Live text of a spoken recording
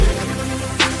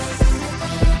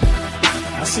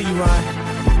see you, Ryan.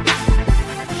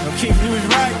 Okay, you was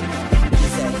right.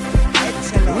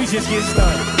 We just get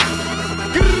started.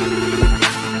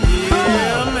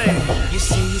 Yeah, man. You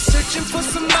see, you're searching for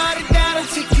somebody that'll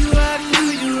take you out and do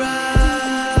you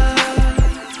right.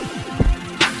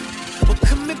 Well,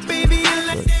 come here, baby, and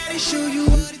let daddy show you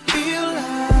what it feel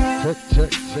like.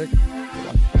 Check.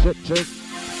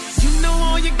 You know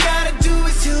all you gotta do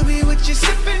is tell me what you're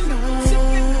sipping on.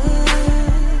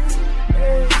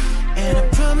 And I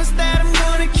promise that I'm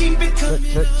gonna keep it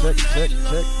coming. Check.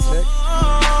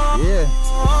 Yeah.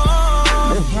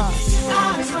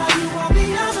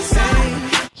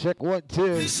 Check 1,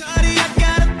 2. Sorry, I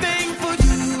got a thing for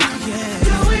you. Yeah.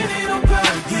 Doing it on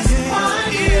purpose.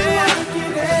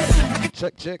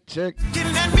 Check. You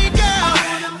let me go. I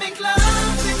wanna make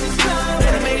love in this club.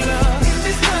 Wanna make love in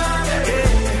this club.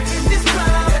 In this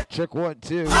club. Check 1,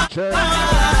 2. Check.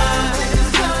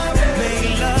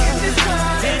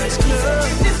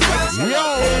 Yo!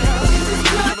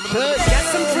 Check. Got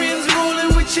some friends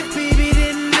rolling with you, baby,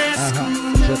 didn't ask who.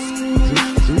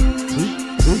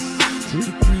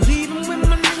 Even when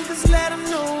my niggas let them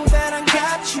know that I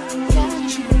got you.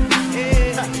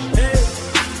 Yeah.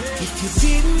 If you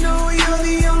didn't know, you're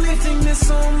the only thing that's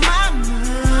on my mind.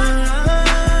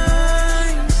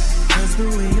 Cause the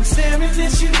way I'm staring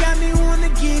at you got me wanna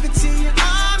give it to you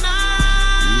all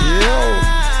night. Yo!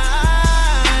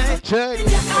 Check.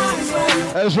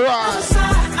 That's right.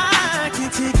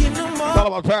 It's all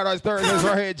about Paradise Thursdays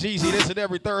right here at GC. This and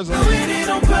every Thursday.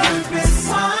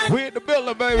 We in the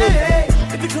building, baby.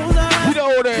 You know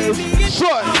what it is.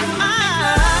 Shut.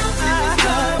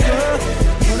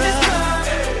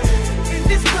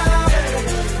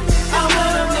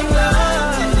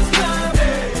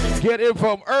 Get in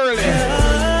from early.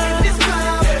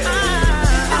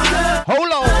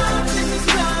 Hold on.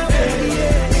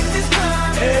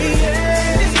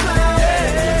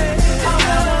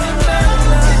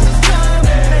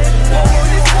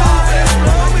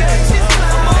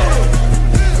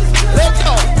 Let's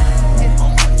go.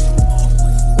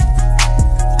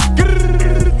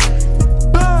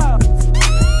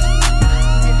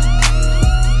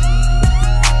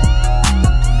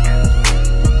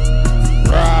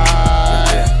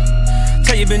 Right.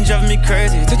 Tell you been driving me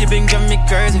crazy. Who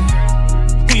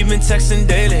you been texting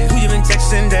daily?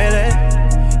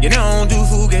 You know I don't do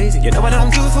fugazi. You know I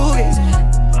don't do fugazi.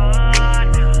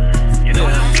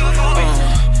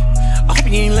 I hope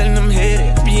you ain't letting them hit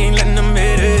it.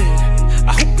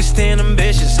 I hope you're staying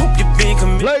ambitious. Hope you're being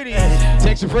committed. Lady,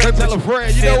 text a friend, tell a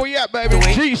friend. You know where we at, baby.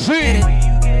 GC.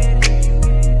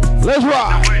 Let's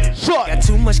rock. Shut. Got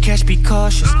too much cash, be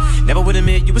cautious. Never would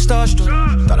admit you were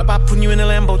starstruck. Thought about putting you in a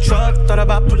Lambo truck. Thought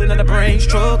about pulling out a brain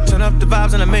stroke. Turn up the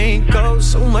vibes on the main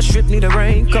coast. So much drip, need a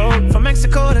raincoat. From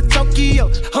Mexico to Tokyo.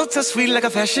 Hotel suite like a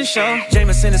fashion show.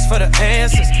 Jameson is for the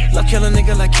answers. Love kill a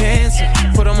nigga like cancer.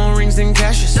 Put them on rings and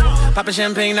cashes. Poppin'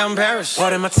 champagne down in Paris.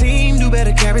 Part of my team do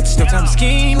better carrots. No time to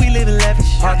scheme, we live in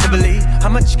lavish. Hard to believe how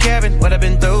much you carried, what I've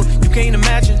been through. You can't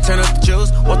imagine. Turn up the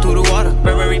juice, walk through the water.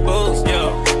 Burberry Bulls,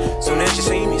 yo. Soon as you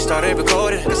see me, started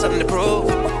recording. Got something to prove.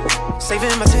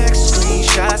 Saving my text,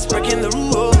 screenshots, breaking the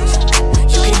rules.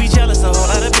 You can't be jealous of a whole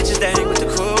lot of bitches that hang with the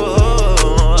crew.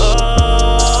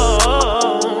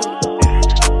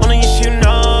 Only if you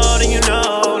know, then you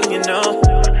know.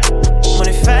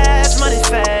 Money fast,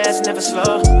 never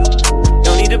slow.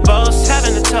 Don't need a boss,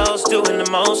 having the toast, doing the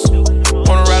most.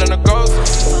 Wanna ride in a ghost,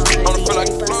 wanna feel like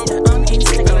a flow. On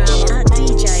Instagram at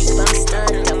DJ Busta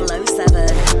 007.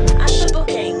 And for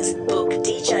bookings, book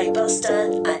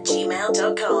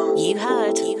djbusta@gmail.com. You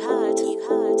heard.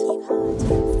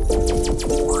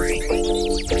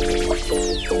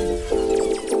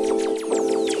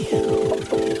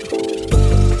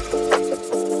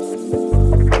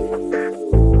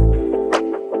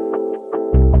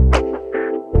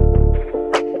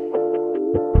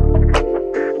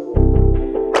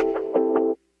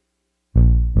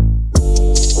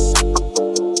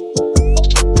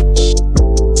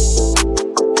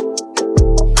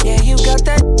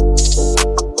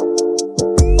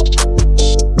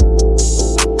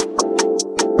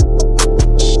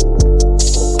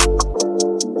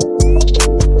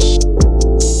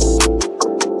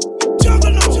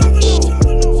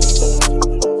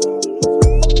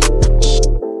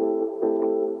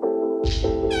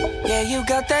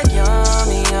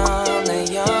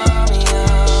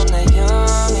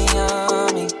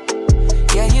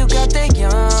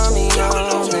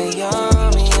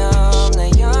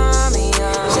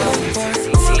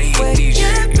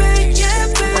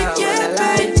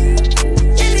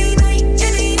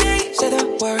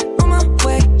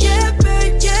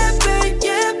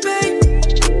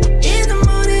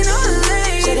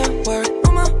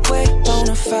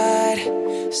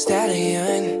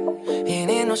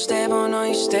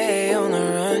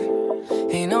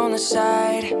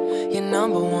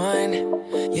 #1.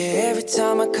 Yeah, every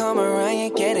time I come around, you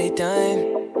get it done.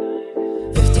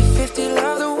 50-50,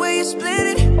 love the way you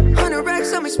split it. 100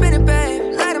 racks on me, spin it,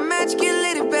 babe. Light a match, get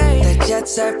lit, it, babe. That jet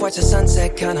set, watch the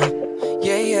sunset, kinda.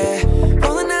 Yeah, yeah.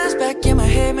 Rolling eyes back in my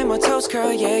head, make my toes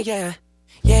curl, yeah, yeah.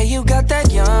 Yeah, you got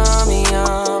that yummy,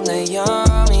 yum, that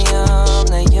yummy, yum,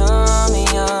 that yummy,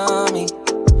 yummy.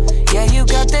 Yeah, you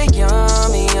got that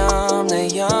yummy, yum,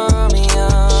 that yummy,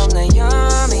 yum, that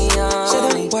yummy, yummy. Say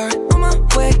the word on my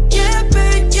way, yeah,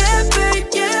 babe, yeah, babe,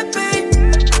 yeah, babe.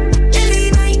 Any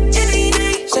night, any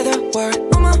day. Say the word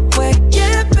on my way,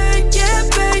 yeah, babe, yeah,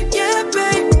 babe, yeah,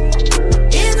 babe.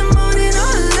 In the morning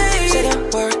or late. Say the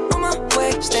word on my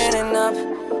way, standing up,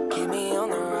 keep me on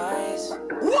the rise.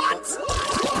 What?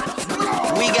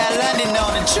 We got London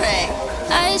on the track.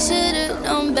 I should've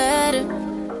known better.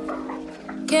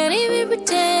 Can't even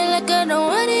pretend like I don't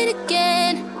want it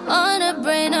again. On the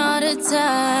brain all the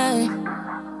time.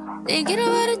 Thinking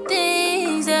about the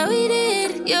things that we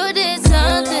did. You did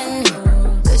something.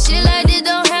 But shit like this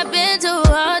don't happen too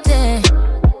often.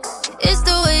 It's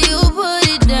the way you put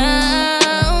it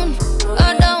down.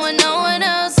 Although when no one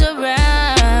else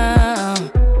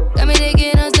around. Got me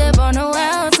taking a step on the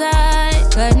wild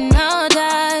side. Cutting all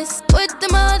ties with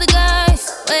them other guys.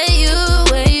 Where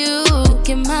you look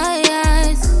in my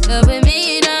eyes. Loving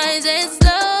me nice and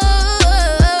slow.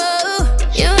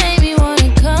 You made me wanna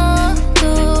come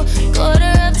through.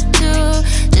 1:45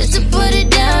 just to put it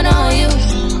down on you.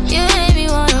 You made me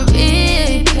wanna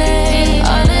replay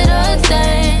all of the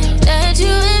things that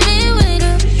you and me went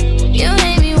through. You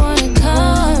made me wanna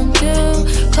come through.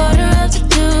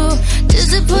 1:45 just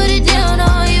to put it down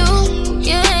on you.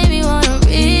 You made me wanna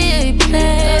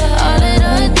replay all of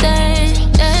the things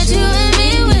that you and me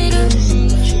went through.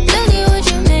 Look at what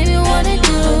you made me wanna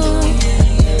do.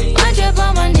 I drop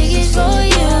all my niggas for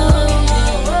you.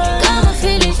 Got my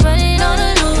feelings running on the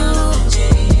loose.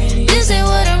 This ain't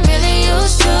what I'm really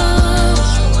used to.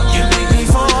 You make me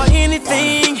before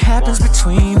anything happens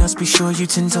between us. Be sure you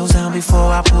 10 toes down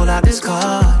before I pull out this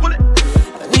card.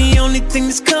 And the only thing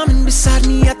that's coming beside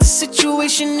me at the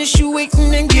situation is you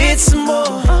waiting and get some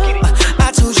more.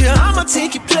 I told you I'ma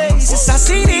take your places. I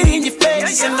seen it in your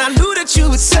face, and I knew that you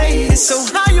would say it. So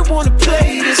how you wanna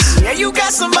play this? Yeah, you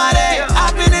got somebody.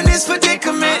 I've been in this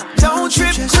predicament. Don't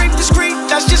trip, creep discreet.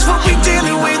 That's just what we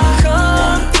dealing with.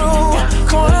 Come through,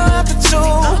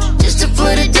 1:45 Just to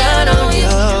put it down on you.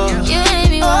 You made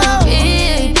me wanna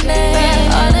replay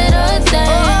all of the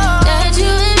things that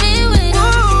you and me went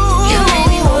through. You made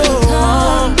me wanna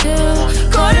come through.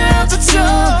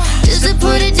 1:45 just to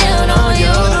put it down on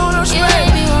you. You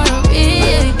made me wanna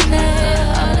replay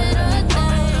all of the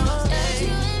things that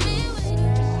you and me went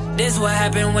through. This what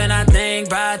happened when I think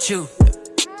about you.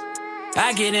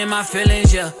 I get in my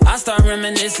feelings, yeah. I start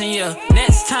reminiscing, yeah.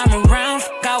 Next time around,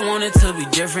 I want it to be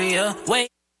different, yeah. Wait,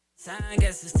 I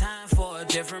guess it's time for a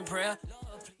different prayer.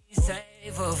 Lord, please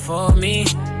save her for me.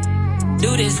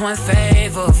 Do this one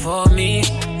favor for me.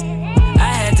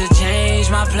 I had to change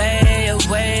my play of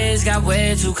ways. Got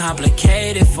way too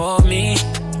complicated for me.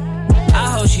 I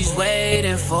hope she's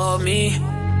waiting for me.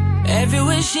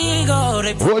 Everywhere she go,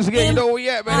 they Once again, you know where we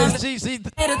at, man. It's GC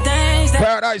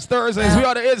Paradise Thursdays. We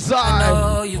on the inside.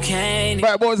 know you can't.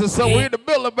 Bad boys and so we in the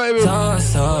building, baby.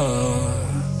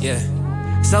 Yeah.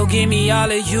 So give me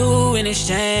all of you in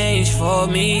exchange for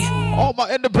me. All my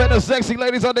independent, sexy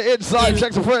ladies on the inside.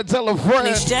 Text a friend, tell a In friend.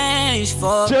 exchange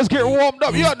for Just get warmed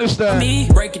up, you understand? me.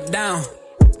 Break it down.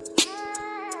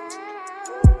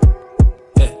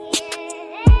 Yeah.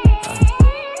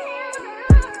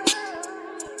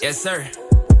 Yes, sir.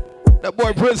 That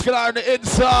boy Prince got out on the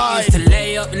inside. Used to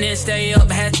lay up and then stay up,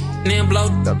 had then blow.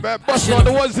 The bad Busta on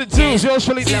the ones and twos. Yours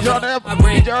truly, DJ on the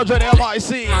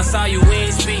MIC. I saw you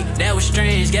win speak, that was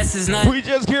strange. Guess it's nothing. We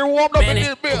just get warmed up in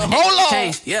this bit. Hold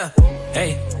on. Yeah.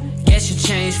 Hey, guess you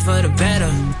changed for the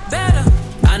better.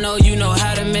 I know you know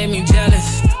how to make me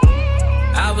jealous.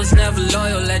 I was never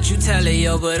loyal, let you tell it,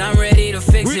 yo, but I'm ready to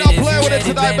fix it. We not playing with it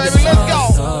tonight, baby.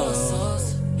 Let's go.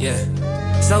 Yeah.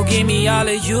 So give me all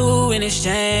of you in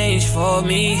exchange for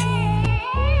me.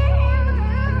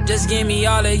 Just give me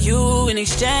all of you in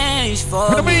exchange for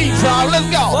me. In the meantime, let's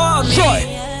go. Short.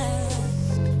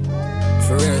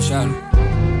 For real, shawty.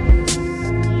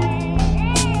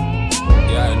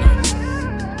 Yeah, I know.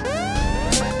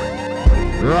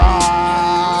 Right.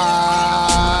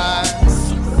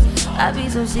 I be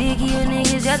so sick of you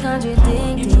niggas, y'all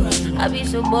contradicting. I be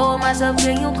so bored myself,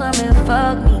 can you come and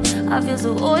fuck me? I feel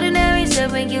so ordinary,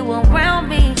 stepping you around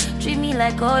me. treat me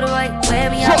like all the right, wear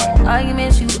me out.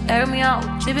 Arguments, you air me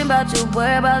out. Tripping about your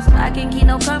whereabouts. I can't keep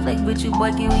no conflict with you,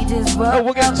 boy. Can we just roll? Oh,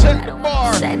 we're gonna check the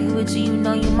bar. Steady with you, you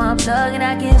know you my plug, and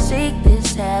I can't shake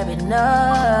this habit.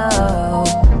 No,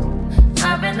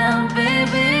 I've been out,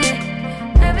 baby.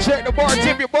 Check the bar,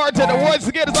 tip your bartender. Once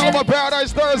again, it's all about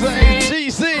Paradise Thursday.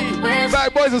 GC,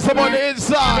 Bad Boys and some on the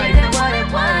inside.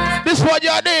 This one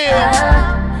y'all did.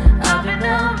 Up and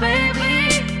down, baby.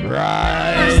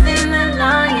 Right. I'm still in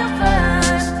line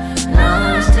first.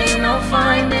 No see no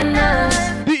finding us.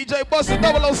 DJ Busta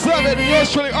 007,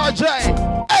 yours truly RJ.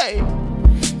 Hey.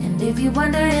 And if you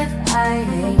wonder if I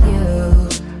hate you,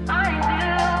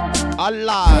 I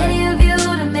lied. any of you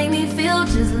to make me feel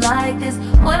just like this.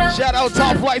 Shout out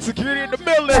Top Flight Security in the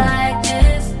building. Like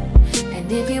this.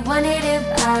 And if you wondered if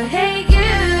I hate you,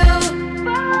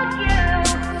 fuck you.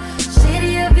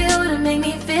 Shitty of you to make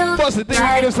me feel Plus the thing, we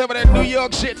get him some of that New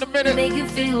York shit in a minute. Make you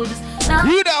feel just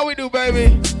you know how we do,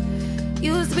 baby.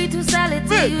 Used to be too solid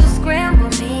till you scramble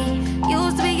me.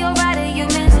 Used to be your rider, you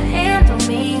meant to handle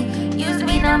me. Used to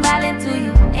be non-violent till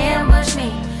you ambush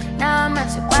me. Now I'm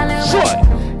at your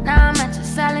violent. Now I'm at your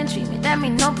silent treatment. That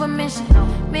mean no permission.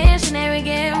 Missionary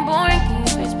getting boring, can you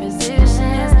switch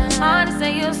positions? Hard to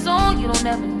say your song, you don't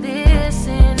ever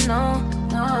listen. No,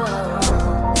 no.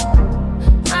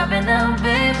 I've been out,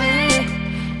 baby.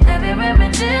 Every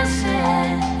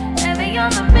reminiscence, every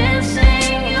other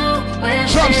missing you.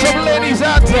 Drop some ladies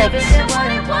out to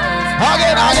Hug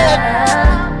it.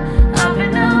 I've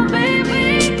been out,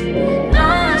 baby. No,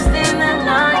 I'm still in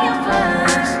line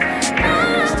first. No,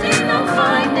 I'm still not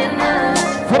finding us.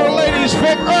 For the ladies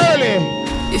from early.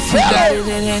 If you got it,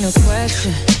 it ain't a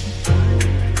question.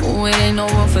 Oh, it ain't no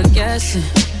room for guessing.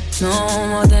 No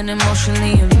more than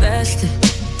emotionally invested.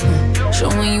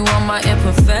 Showing you all my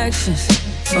imperfections.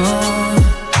 If I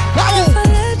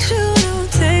let you,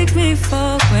 don't take me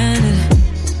for granted.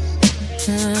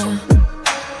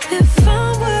 If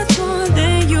I'm worth more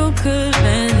than you could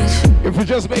manage. If you're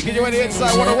just making your way to the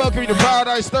inside, I want to welcome you to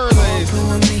Paradise Thursdays.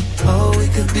 Oh, we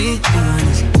could be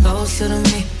honest. Closer to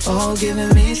me, oh,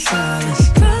 giving me silence.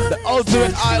 The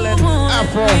ultimate island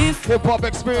Afro hip-hop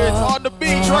experience on the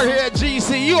beach right here at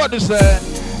GC. You understand?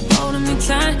 Holding me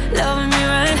tight, loving me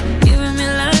right, giving me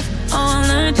life, all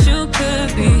that you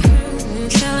could be.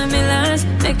 Telling me lies,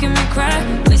 making me cry,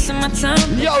 wasting my time.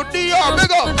 Yo, DR,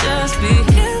 big up. Just be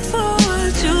careful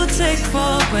what you take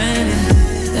for granted.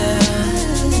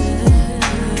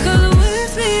 Cause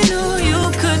with me, no,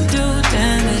 you could do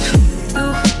damage.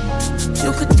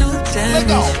 You could do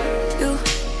damage. You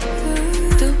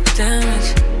do damage.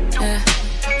 Yeah.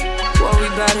 Worry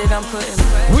about it, I'm putting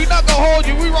pressure. We not gonna hold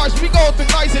you, we rush, we going through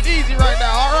nice and easy right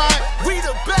now, alright? We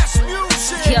the best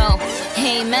music. Yo,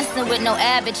 he ain't messing with no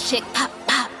average chick. Pop,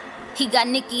 pop. He got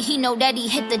Nicky, he know that he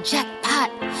hit the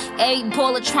jackpot. Every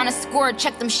baller tryna score,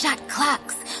 check them shot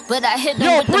clocks. But I hit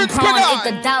them with them prawns, eat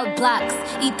the dog blocks.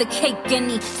 Eat the cake,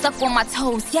 guinea, stuck on my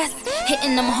toes, yes.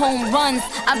 Hitting them home runs,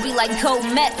 I be like, go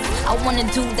Mets. I want a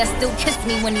dude that still kiss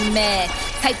me when he mad.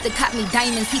 Type that caught me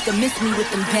diamonds, he can miss me with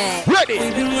them bags. Ready?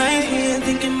 We've been right here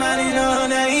thinking about it all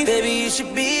night. Baby, you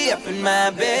should be up in my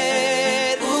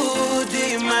bed. Ooh, do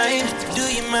you mind? Do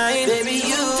you mind? Baby,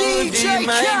 you DJ do you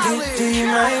mind? Khaled. Do you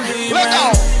mind? Do you Let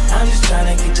mind? go. I'm just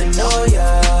trying to get to know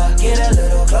ya. Get a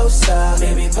little closer,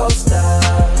 baby, post up.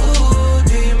 Ooh,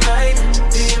 do you mind?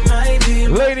 Do you mind? Do you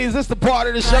mind? Ladies, this is the part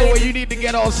of the show where you need to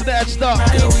get all snatched up.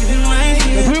 We've been right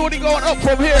here. Cause we only going up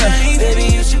from here. Baby,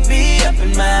 you should be up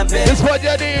in my bed. This what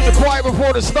you need, the quiet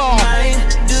before the storm.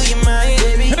 Do you mind,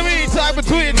 baby? In the meantime,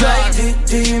 between time,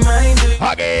 Do you mind?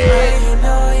 hug it.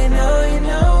 You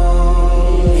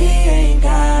know, we ain't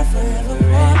got forever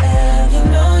and ever.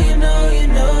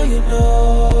 You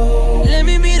know. Let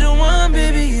me be the one,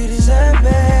 baby, you deserve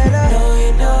better.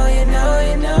 You know.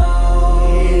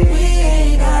 We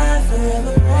ain't got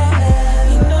forever and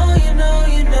ever.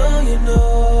 You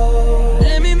know.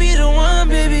 Let me be the one,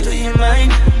 baby, do you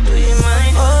mind?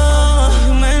 Oh, do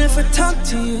you mind if I talk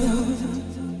to you?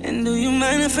 And do you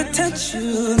mind if I touch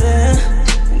you there?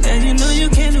 And you know you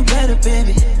can do better,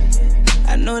 baby.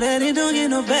 I know that it don't get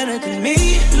no better than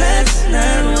me. Let's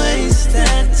not waste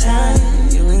that time.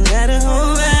 You ain't gotta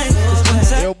hold back.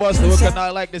 Yo, Busta, what can I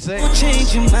like to say?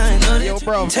 Change your mind. Yo,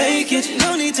 bro. Take it.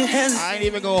 No need to hesitate. I ain't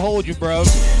even gonna hold you, bro.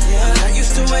 Yeah, I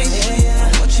used to wait.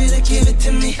 I want you to give it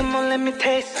to me. Come on, let me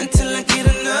taste until I get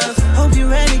enough. Hope you're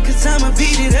ready, cause I'ma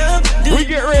beat it up. We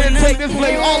get ready to take this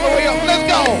place all the way up. Let's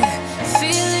go.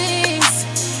 Feelings,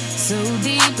 so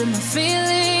deep in my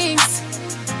feelings.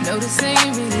 No, this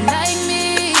ain't really like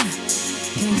me.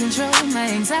 Can't control my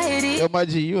anxiety. Yo, my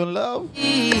G, you in love?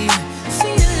 Feeling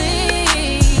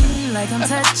like I'm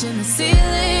touching the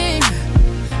ceiling.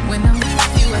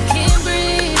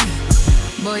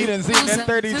 You done seen that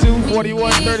 32,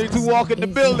 41, 32 walk in the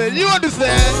building. You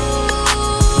understand?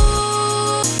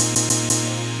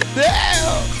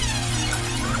 Damn!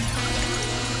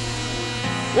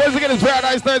 Once again, it's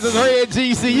Paradise Thursdays right here at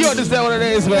GC. You understand what it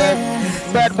is,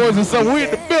 man. Bad boys and so we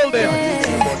in the building.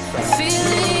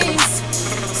 Feelings,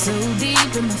 so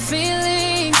deep in my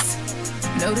feelings.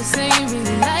 No, this ain't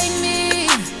really like me.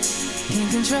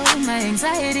 Can't control my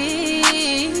anxiety.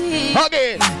 Hug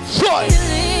it, joy.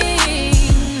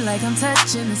 Feeling like I'm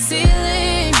touching the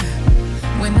ceiling.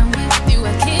 When I'm with you,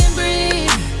 I can't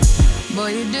breathe. Boy,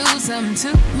 you do something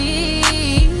to me.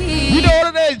 You know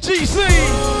what it is, GC.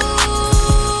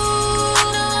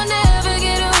 I'll never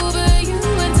get over you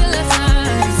until I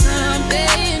find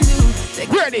something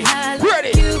new. Ready,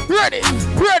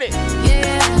 ready.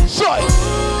 Yeah. Joy.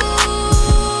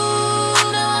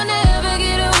 I'll never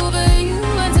get over you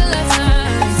until I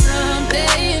find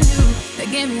something new that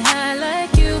get me high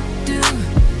like you do.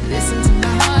 Listen to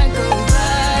my heart go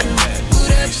bottom.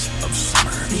 Boot up,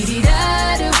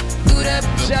 dee-dee-da-do. Boot up.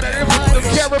 Shout out everyone to the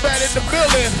cameraman in the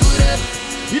building.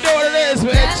 You know what it is,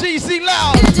 man. GC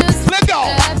loud. Let go.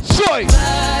 Joy.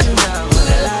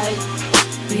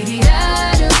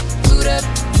 Dee-dee-da-do. Boot up.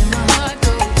 And my heart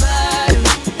go bottom.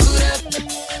 Boot up.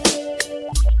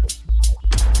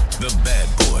 The bad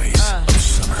boys of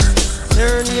summer.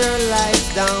 Turn your lights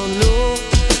down low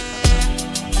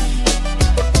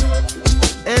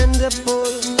and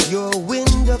pull your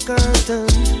window curtain.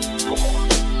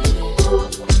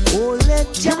 Oh,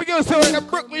 let Here we go, so like a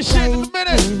Brooklyn shit in a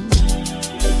minute.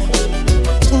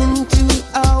 into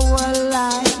our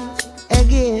life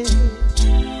again.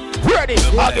 Ready,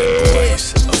 The bad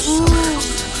boys of summer.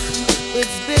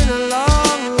 It's been a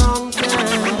long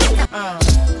time.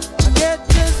 I get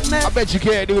this I bet you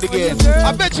can't do it again.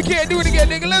 I bet you can't do it again,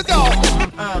 nigga. Let's go.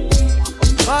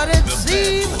 but it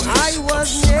seems I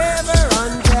was never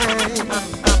on time.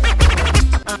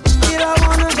 Did I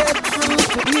wanna get through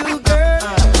to you, girl?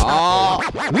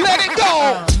 Let it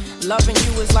go. Loving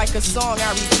you is like a song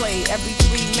I replay every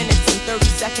 3 minutes and 30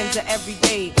 seconds of every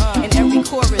day. And every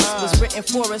chorus was written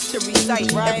for us to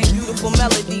recite. Every beautiful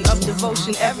melody of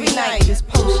devotion every night. This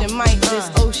potion might, this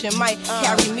ocean might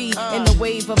carry me in the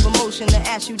wave of emotion to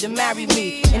ask you to marry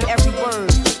me. In every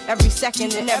word, every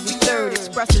second and every third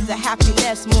expresses a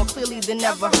happiness more clearly than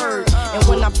ever heard. And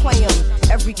when I play them,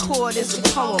 every chord is a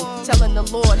poem telling the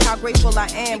Lord how grateful I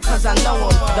am cause I know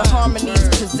him. The harmonies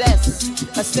possess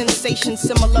a sensation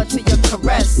similar to your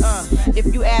caress.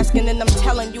 If you asking and I'm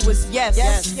telling you it's yes.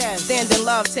 Stand in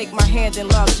love, take my hand in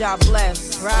love, God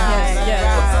bless.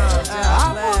 Yes.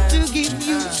 I want to give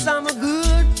you some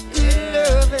good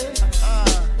loving.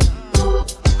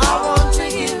 I want to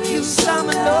give you some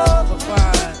love.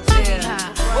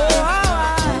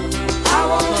 I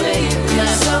want to give you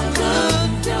some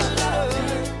good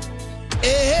loving.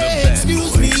 Hey,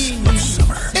 excuse me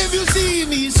If you see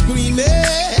me screaming,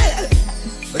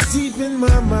 But deep in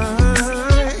my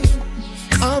mind,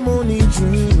 I'm only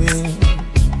dreaming.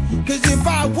 cause if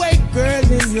I wake, girl,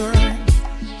 and you're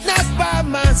not by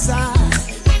my side,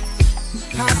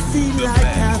 I feel The like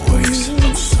bad half of boys me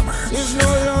of summer. is no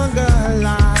longer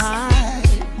alive.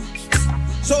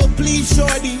 so please,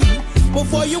 shorty,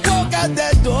 before you walk out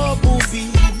that door,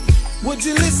 booby, would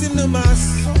you listen to my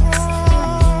song?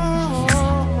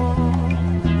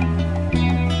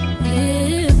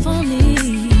 If only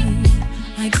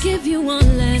I give you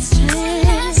one last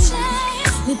chance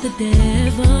with the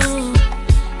devil,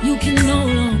 you can no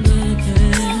longer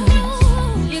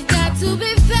tell. You got to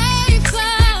be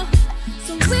faithful.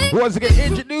 So Once again,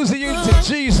 introducing you to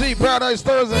GC Paradise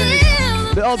Thursday,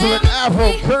 the ultimate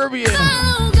Afro-Caribbean,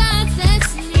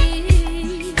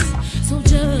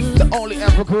 the only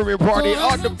Afro-Caribbean party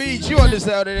on the beach. You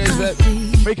understand what it is, man.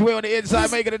 Make your way on the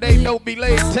inside, make it a day, don't be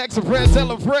late. Text a friend, tell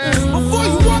a friend. Before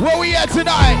you walk, Where we at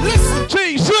tonight? listen.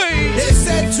 GC! They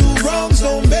said 2 wrongs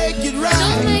don't make it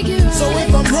right. So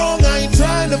if I'm wrong, I ain't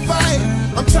trying to fight.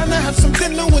 I'm trying to have some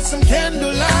dinner with some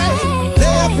candlelight.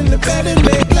 Lay up in the bed and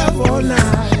make love all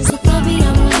night. So Bobby,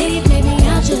 I won't leave, maybe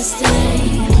I'll just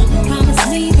stay. Promise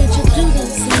me that you'll do the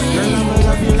same. Girl, I'ma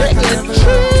love you like I never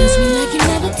loved. Kiss me like you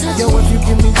never touched Yo, if you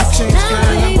give me the chance,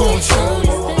 girl, I won't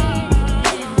show.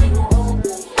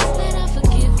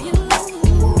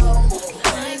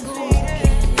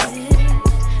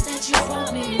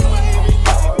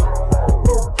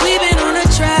 We've been on a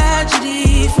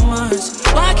tragedy for once.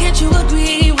 Why can't you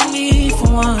agree with me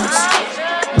for once?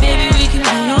 Maybe we can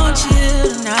be on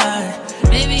chill tonight.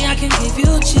 Maybe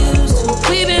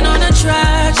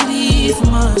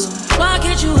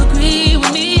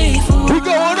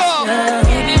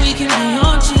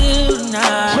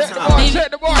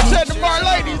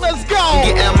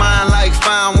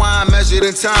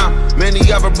in time.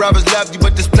 Many other brothers love you,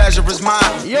 but this pleasure is mine.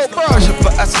 Yo, bro. Pressure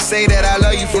for us to say that I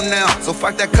love you from now. So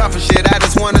fuck that comfort shit, I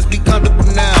just want us to be comfortable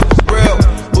now. Real,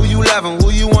 who you loving,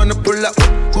 who you wanna pull up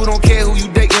with? Who don't care who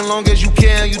you dating, long as you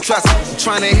care and you trust me. I'm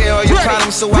trying to hear all your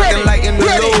problems so I can lighten the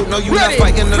load. No, you not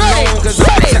fighting alone, cause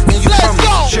I'm protecting you from me.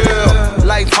 Chill,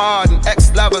 life hard and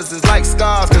ex-lovers is like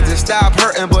scars, cause it stopped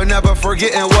hurting but never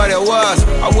forgetting what it was.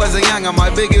 I wasn't young and my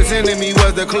biggest enemy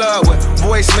was the club with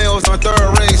voicemails on third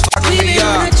rings fucking me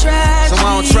up. So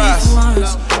I don't trust.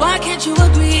 Why can't you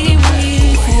agree with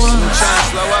me for once?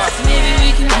 Slow up. Maybe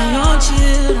we can be on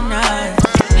chill tonight.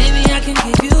 Maybe I can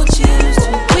give you chills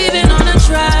too. We've been on a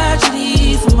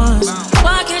tragedy for months.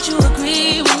 Why can't you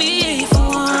agree with me for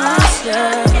once?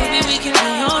 Yeah. Maybe we can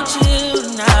be on chill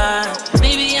tonight.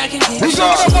 Maybe I can give you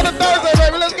chills. We going up on a Thursday,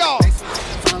 baby. Let's go.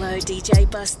 Follow DJ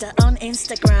Busta on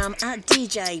Instagram at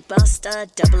DJ Busta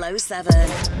 007.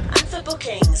 And for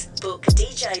bookings, book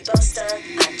DJ Busta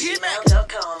at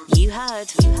gmail.com. You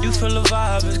heard. You feel the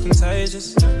vibe is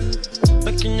contagious.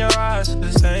 Look in your eyes,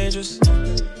 it's dangerous.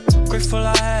 Grateful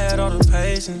I had all the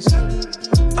patience.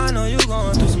 I know you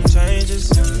going through some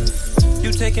changes.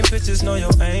 You taking pictures, know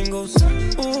your angles.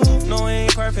 Ooh, no, we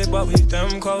ain't perfect, but we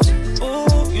them close.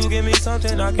 Ooh, you give me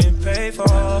something I can pay for.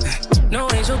 No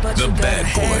angel, but the you got bad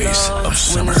boys of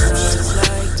summer. When it's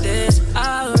like this,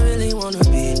 I really wanna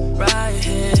be right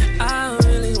here. I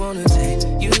really wanna take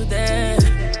you there.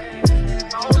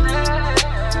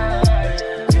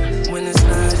 When it's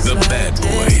nice the like bad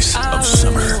this, boys of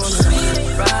summer. Really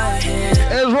right here.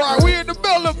 That's right, we in the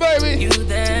building, baby. You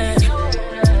there.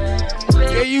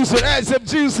 Get used to add some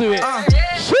juice to it.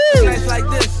 Nights like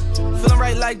this, feeling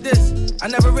right like this. I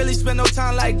never really spent no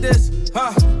time like this,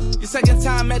 huh? Your second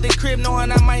time at the crib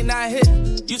knowing I might not hit.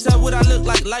 You said what I look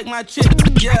like my chick,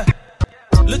 yeah.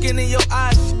 Looking in your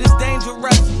eyes, this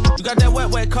dangerous. You got that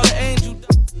wet color angel.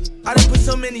 I done put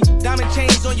so many diamond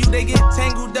chains on you, they get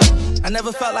tangled up. I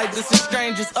never felt like this is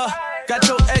strangers, Got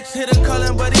your ex hit a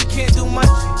calling, but he can't do much.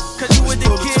 Cause you with the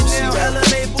kid now,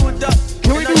 LMA pulled up.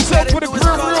 Can we do something for the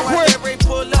crib real quick?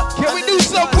 Can we do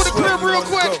something for the crib real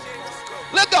quick?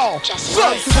 Let's go.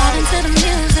 Vibing to the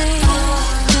music.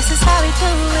 This is how we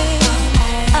do it.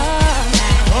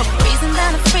 Breezing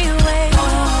down the freeway.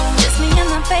 Just me and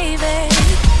my baby.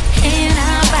 In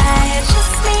our ride,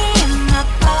 just me and my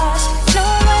boss. No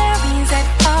worries at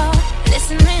all.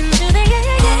 Listening to the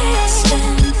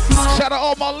Shout out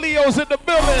all my Leos in the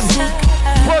building.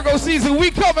 Virgo season, we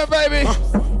coming, baby.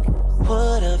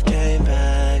 Would've came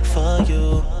back for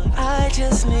you. I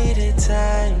just needed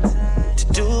time to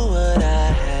do what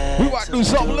I had. We about to do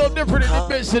something a little different in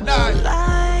this bitch tonight.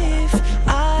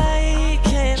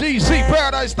 GC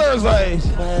Paradise Thursdays.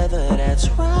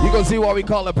 You gonna see why we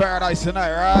call it Paradise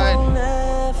tonight, right?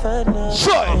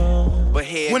 Sure.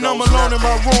 When I'm alone in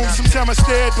my room, sometimes I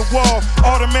stare at the wall.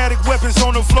 Automatic weapons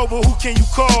on the floor, but who can you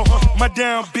call? My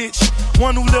down bitch,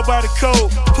 one who live by the code.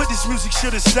 Put this music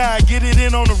shit aside, get it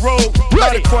in on the road.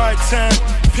 Lot of quiet time,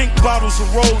 pink bottles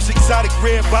of rose, exotic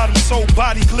red bottoms, soul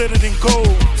body glittered in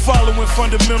gold. Following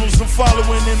fundamentals, I'm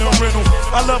following in a rental.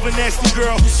 I love a nasty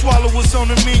girl who swallow what's on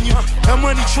the menu. That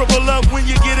money triple up when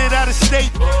you get it out of state.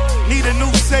 Need a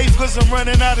new safe cause I'm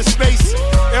running out of space.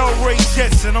 El Ray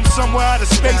Jetson, I'm somewhere out of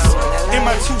space. In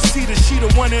my two-seater, she the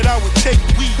one that I would take.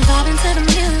 Vibing to the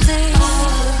music.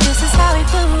 This is how we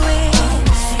do it.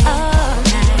 All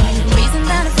night. Breezing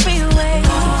down the freeway.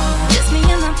 Just me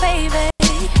and my baby.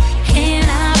 In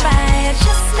our ride.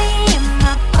 Just me and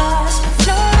my boss.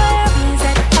 No worries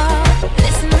at all.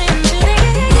 Listening to the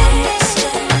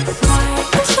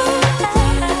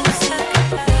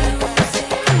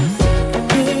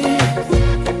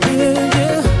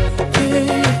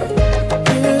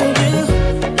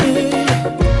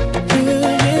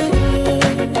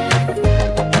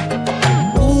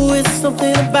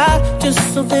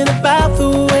Just something about the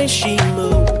way she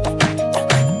moved.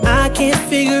 I can't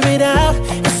figure it out.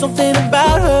 It's something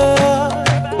about her.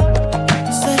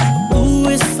 Say, ooh,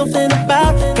 it's something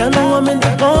about kind of woman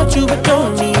that wants you but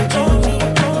don't need you.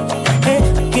 Hey,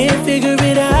 I can't figure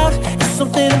it out. It's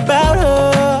something about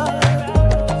her.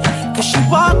 Cause she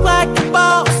walk like a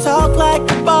boss, talk like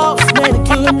a boss,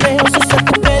 manicure and nails are so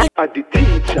competitive. I the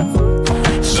teacher.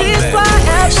 She's fly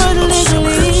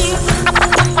effortlessly.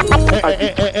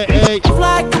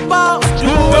 Like a boss,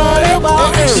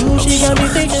 she got me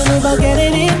thinking about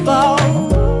getting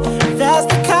involved. That's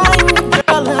the kind of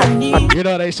girl I need. You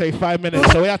know they say 5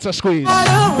 minutes, so we have to squeeze.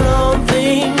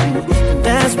 Thing.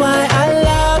 That's why I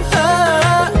love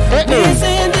her. She's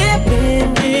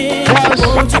independent.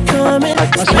 Won't you come and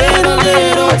spend a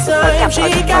little time?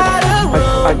 She got her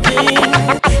own thing.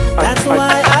 That's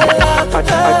why I love her.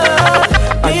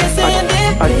 She's independent.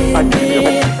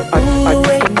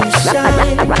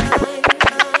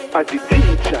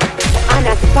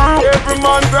 every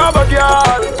man grab a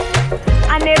girl.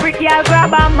 And every girl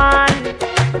grab a man.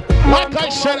 Like I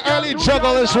said, early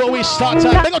juggle is what we start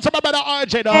at. They go to my brother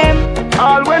RJ now.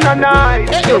 All when a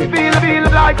night, you feel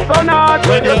like sun hot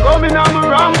when you come in on my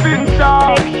ramping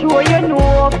shot. Make sure you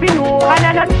know, and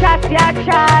I don't chat.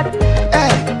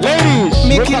 Hey, ladies,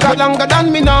 make it got longer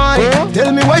than me night.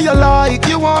 Tell me what you like,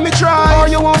 you want me try, or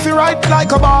you want me ride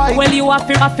like a bike. Well, you want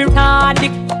to hard,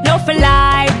 no for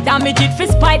life. Damage it for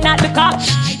spite, not because.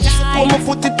 Put my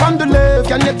foot it on the left,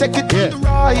 can you take it to the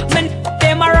right?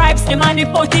 Them arrives, them and the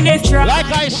put in his truck. Like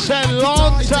I said,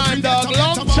 long time, dog.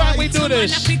 Long time we do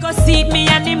this. Go seat me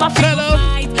and him a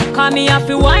fight. Call me off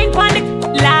the wine pan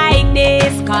like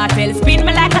this. Cartel spin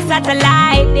me like a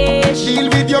satellite dish. Deal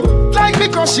with your like me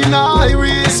crushing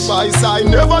iris. Spice, I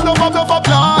never love a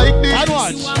like this.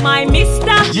 You are my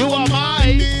mister. You are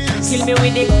mine. Kill me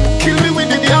with it. Kill me with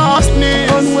the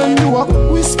arsonist. And when you walk,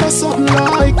 whisper something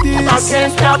like this. I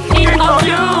can't stop thinking of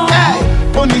you.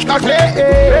 Hey, punish that play.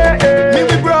 Me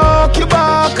we broke your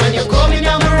back. When you coming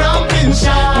down around in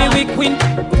shot. Me we queen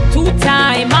 2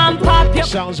 times. I'm pop your.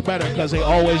 Sounds better because they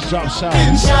always drop sound.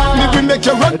 Me we make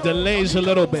you run. It delays a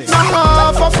little bit.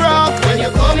 Half a frock. When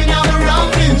you coming down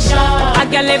around in shot. I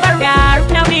can live a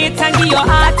yard. Now need to give your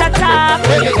heart attack.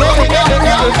 When you coming down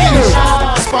around in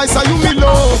shot. Spice, are you me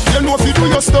love? You know if you do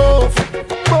your stuff.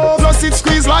 Plus it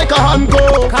squeeze like a hand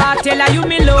go. Cartel, are you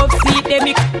me love? See them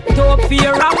me top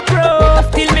fear and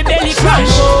proof. Till me belly crash.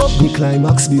 The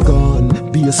climax be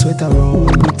gone. Be a sweat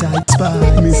around. Me tight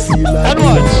spy. Me feel like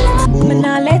me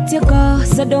not let you go,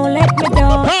 so don't let me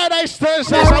down. Paradise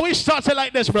Thursdays, how we started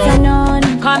like this, bro?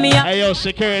 Call me up. Hey yo,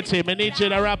 security, me need you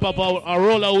to wrap up a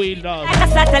roll of weed, dog. Like a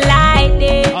satellite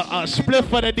dish. A split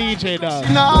for the DJ, dog.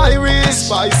 Iris,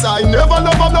 Spice, I never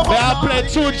love. I play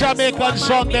 2 Jamaican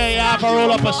songs there, you have to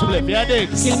roll up a split, yeah, dig?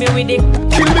 Kill me with it.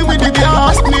 Kill me with the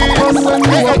gas, please. When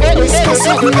you walk, whisper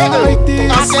something like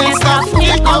this. I can't stop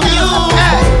thinking of you.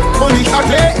 Hey, money can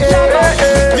play.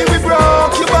 Me we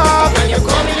broke your back. When you're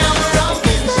coming out around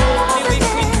me.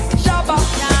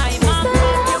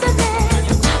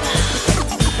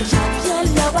 Your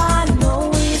love, I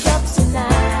know is up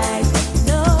tonight.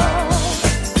 No,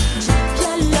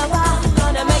 your love, I'm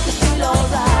gonna make you feel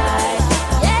alright.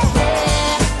 Yeah,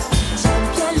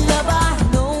 your love, I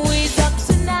know is up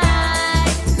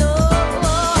tonight. No,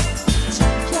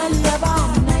 your love,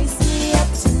 I'm nicely up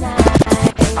tonight.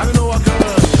 I don't know what girl.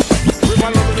 With my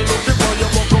love in the look, before you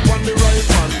walk up on the right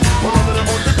one. One of the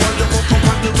most before you walk up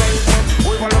on the right one.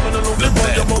 With my love in the look,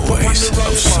 before you walk up on the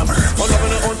right one. One of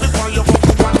the most before you walk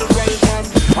up on the right one.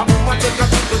 I'm on my take a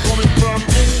trip coming from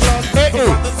England.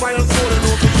 From the science for the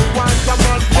look, if you want some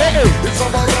man. It's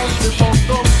over around the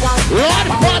fucked up one. Lord,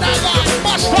 brother,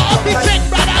 must stop the thing,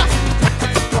 brother.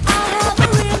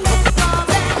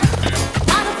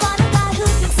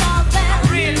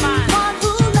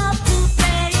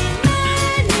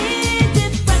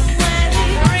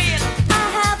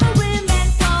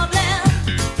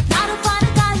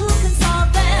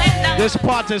 This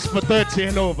part is for 30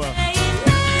 and over.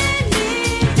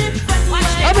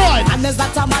 Everyone! Man is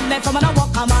that a man if I'm gonna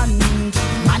walk a man.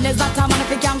 Man is that a man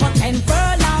if he can go 10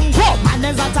 furlong. Man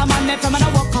is that a man if I'm gonna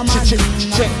walk a man.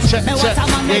 Me want a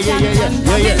man if he can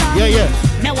yeah.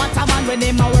 Me want a man when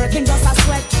him a working just a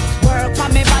sweat. Work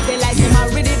on me body like him a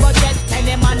ready budget. Tell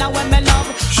him man when me love,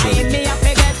 I ain't me a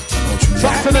forget.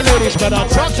 Talk to the ladies, brother.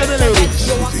 Talk to the ladies.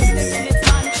 You want to step in it,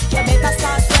 man. You better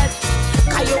start sweat.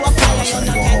 Cause you a fire, you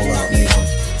not getting up.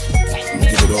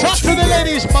 Talk to the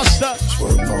ladies, Busta.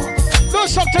 Do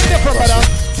something different, brother.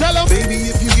 Tell them. Baby,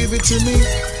 if you give it to me,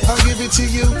 I'll give it to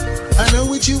you. I know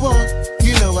what you want.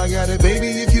 You know I got it. Baby,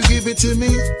 if you give it to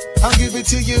me, I'll give it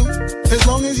to you. As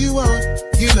long as you want.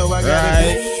 You know I got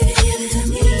it. Baby, if you give it to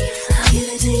me, I'll give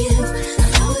it to you. I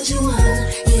know what you want.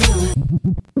 You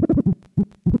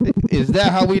know. Is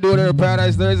that how we do it at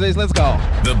Paradise Thursdays? Let's go.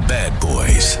 The bad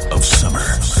boys of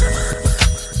summer.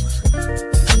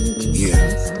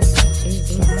 Yeah.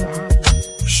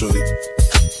 Shorty,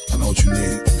 I know what you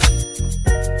need.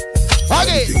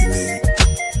 Okay. You need.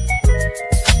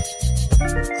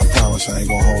 I promise I ain't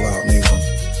gonna hold out neither.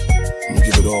 I'm gonna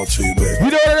give it all to you, baby.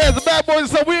 You know what it is? The bad boys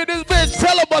are so weird. This bitch.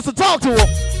 Tell them us to talk to him.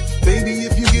 Baby,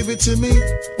 if you give it to me,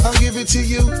 I'll give it to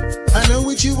you. I know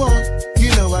what you want.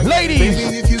 You know I got ladies. It.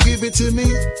 Baby, if you give it to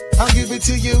me, I'll give it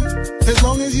to you. As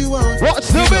long as you want. What's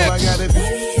the mix? I got it.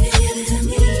 Baby, if you give it to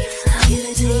me, I'll give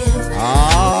it to you.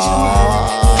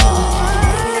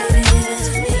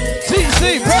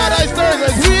 TC, Paradise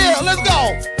Thursdays, we here. Let's go.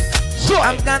 So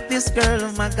I've got this girl,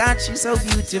 oh my God, she's so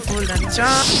beautiful and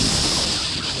charming.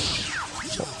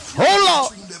 Hold on.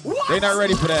 They not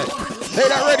ready for that. They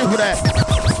not ready for that.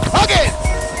 Okay.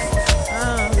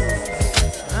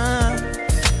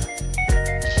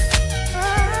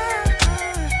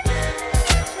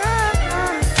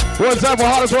 What's up,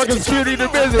 hottest working security in the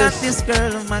business? Got this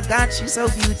girl, oh my God, she's so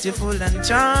beautiful and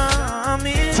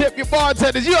charming. Tip your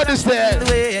bartenders, you understand?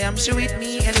 The way I'm sure with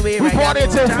me anyway. We party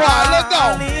until 5. Let's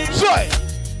go. Sure.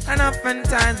 And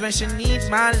oftentimes when she needs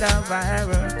my love, I hear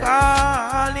her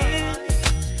calling.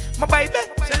 My baby,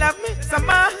 she love me so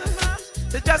much.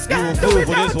 She just can't do it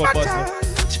without my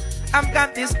touch. I've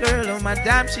got this girl, oh my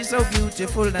damn, she's so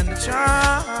beautiful and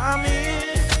charming.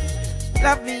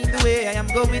 Love me the way I am,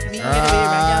 go with me anywhere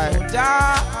I am, oh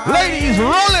darling. Ladies,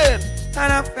 rolling.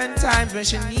 And oftentimes when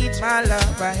she needs my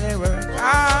love, I hear her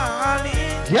calling.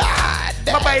 God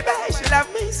damn. My baby, she love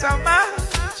me so much.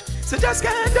 So just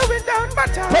can't do it down my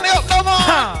tongue. Turn it up, come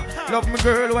on. Love me,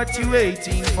 girl, what you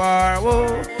waiting for?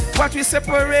 Oh, what we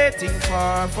separating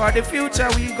for? For the future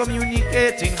we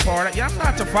communicating for. Yeah, I'm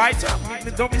not a fighter,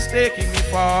 don't mistake me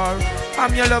for.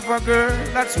 I'm your lover, girl,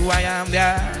 that's who I am,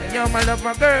 yeah. You're my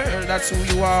lover, girl, that's who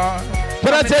you are.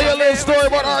 Can I tell you a little story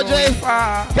about RJ?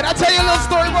 Can I tell you a little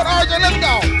story about RJ? Let's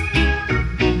go.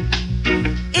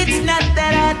 It's not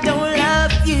that I don't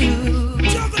love you.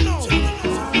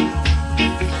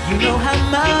 You know how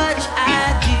much I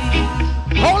do.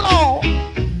 Hold on.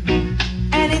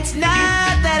 And it's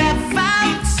not that I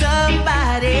found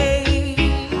somebody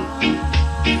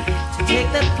to take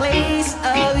the place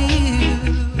of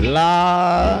you.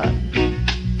 Lord.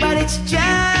 But it's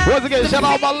just once again, shout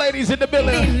out all my ladies in the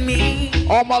building.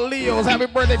 All my Leos, happy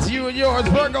birthday to you and yours.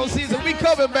 Virgo season, we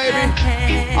coming, baby.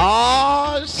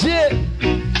 Oh shit.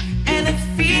 And the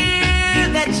fear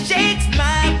that shakes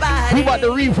my body. We about to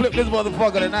reflip this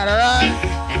motherfucker tonight, alright?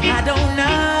 And I don't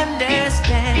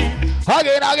understand.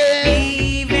 Again.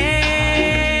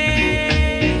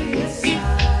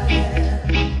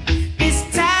 This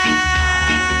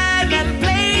time I'm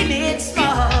playing it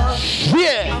small.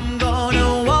 Yeah. I'm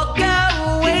gonna walk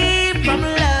away from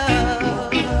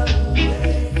love.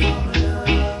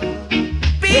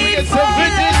 Before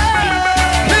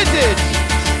vintage.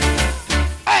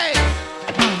 Hey.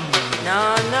 No.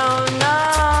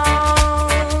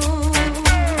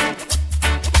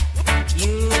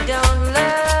 You don't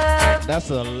love. That's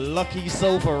a lucky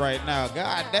sofa right now.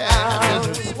 God damn.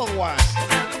 That's slow wine.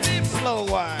 Slow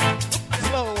wine.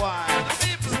 Slow wine.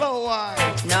 Slow wine.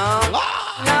 No.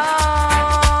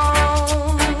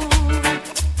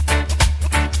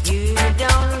 You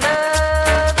don't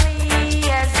love me,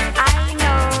 yes, I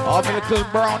know. All Millicles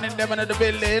Brown and them in the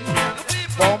building.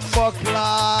 Bomba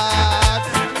clots.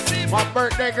 My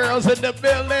birthday girls in the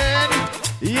building.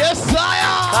 Yes, I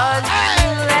am. 'Cause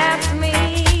you left me,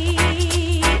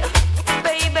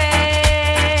 baby.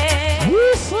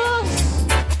 Jesus.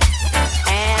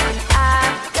 And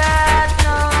I've got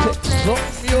no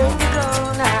place to go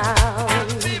now.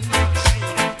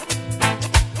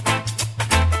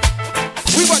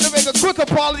 We about to make a quick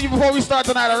apology before we start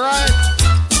tonight, alright?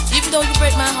 Even though you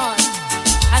break my heart,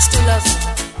 I still love you.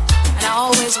 And I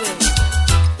always will.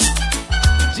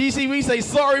 GC, we say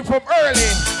sorry from early.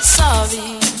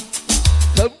 Sorry.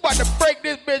 Cause we about to break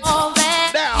this bitch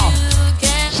down.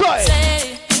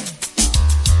 Say.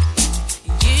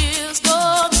 Years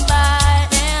go by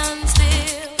and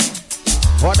still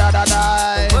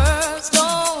words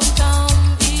don't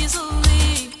come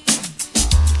easily.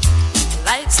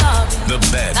 Like sorry. The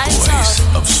bad like boys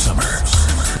sorry. of summer.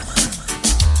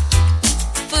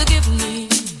 Forgive me.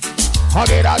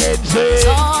 Again, say. It's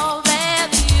all that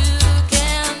you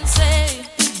can say.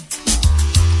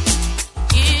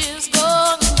 Years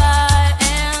go by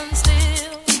and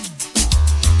still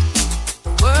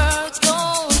the words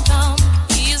don't come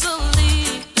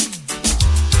easily.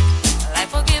 Like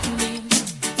forgive me.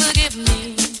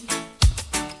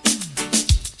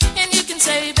 And you can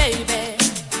say, baby.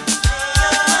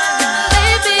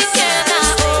 Baby, can I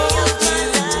hold you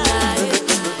tonight?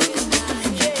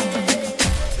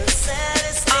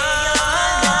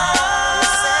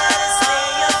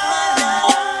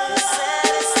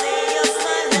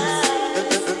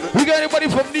 We got anybody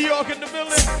from New York in the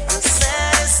building?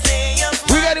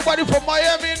 We got anybody from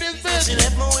Miami in this bitch?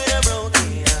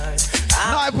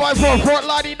 954 Fort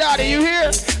Lottie Dottie, you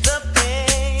here?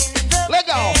 Let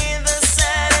go.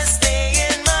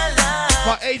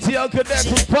 My ATL cadets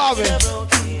from Providence.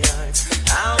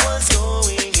 I was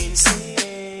going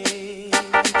insane.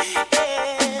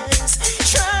 Yes,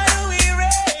 try to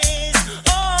erase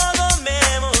all the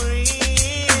memories.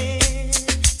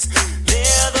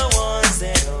 They're the ones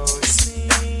that don't see.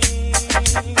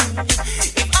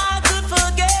 If I could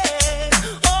forget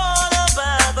all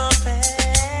about the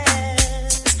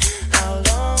past, how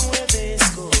long will this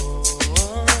go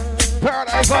on?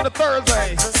 Paradise on a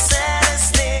Thursday. The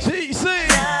saddest thing GC.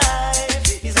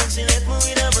 is when she left me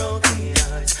with a broken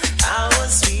heart. I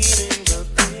was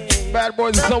bad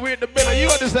boys, so we're in the middle. You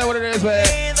understand what it is, man.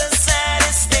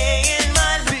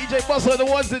 DJ Busta, the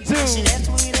ones and twos.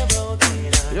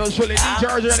 Yo, surely DJ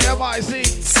Archer and the MIC.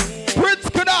 Prince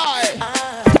Kani.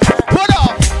 Put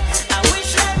up. I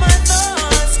wish that my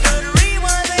thoughts could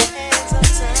rewind the hands of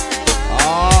time.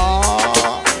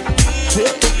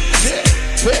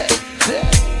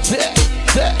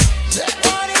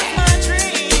 What if my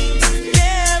dreams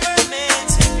never meant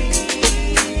to be?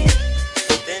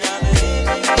 Then I believe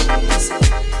in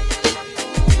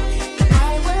I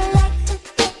would like to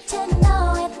get to know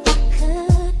if I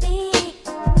could be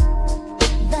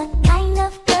the kind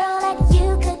of girl that you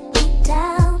could be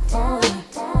down for.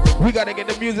 We gotta get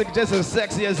the music just as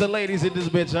sexy as the ladies in this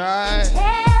bitch, alright?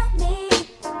 Tell me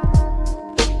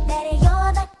that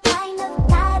you're the kind of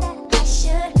guy that I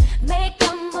should make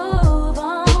a move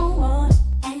on.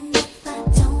 And if I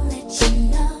don't let you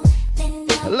know, then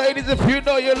Ladies, if you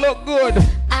know you look good,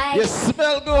 you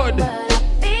smell good,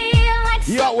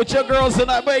 you out with your girls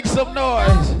tonight, make some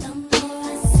noise.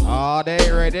 Oh, they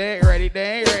ain't ready, they ain't ready,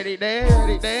 they ain't ready, they ain't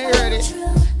ready, they ain't ready.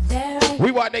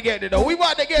 We want to get it though, we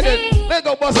want to get it. Let's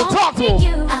go bust and talk to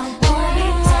them.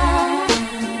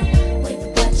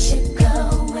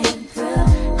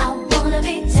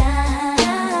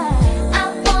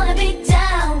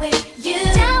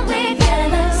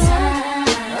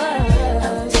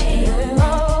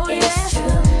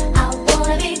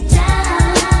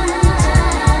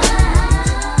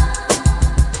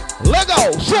 Let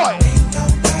go, show it.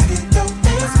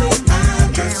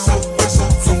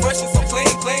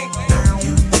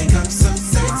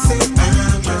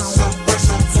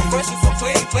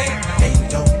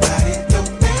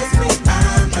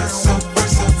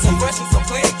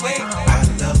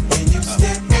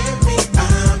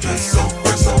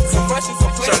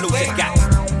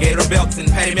 Belts and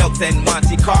Patty Melts and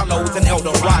Monte Carlos and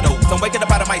Eldorados. I'm waking up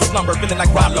out of my slumber feeling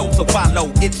like Rollo, so follow.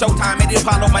 It's showtime at the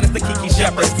Apollo minus the Kiki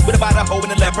Shepherd. With about a hoe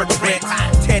and a leopard print.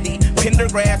 Teddy,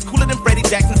 Pendergrass, cooler than Freddie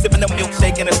Jackson, sipping a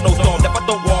milkshake in a snowstorm. Left out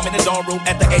the warm in the dorm room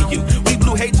at the AU. We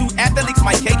blew hate to athletes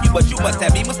might cake you, but you must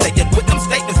have me mistaken with them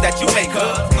statements that you make,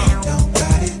 huh?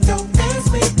 Nobody don't ask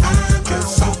me, I'm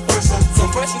just so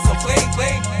fresh and so clean,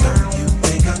 clean. You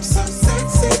think I'm so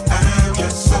sexy, I'm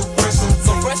just so fresh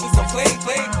and so clean,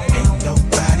 clean.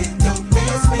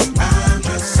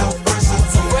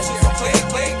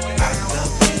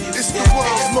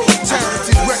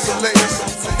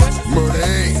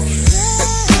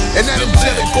 And that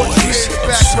angelic voice you hear in the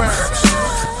background.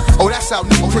 Oh, that's our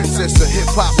new princess of hip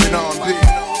hop and R&B.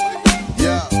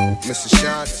 Yeah, Mr.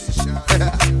 Shanti.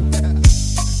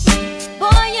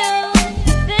 Boy, you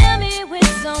fill me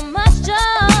with so much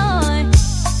joy.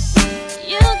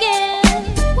 You give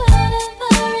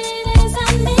whatever it is I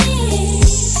need.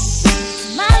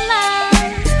 My love,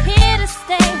 here to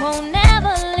stay, won't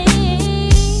never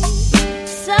leave.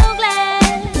 So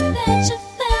glad that you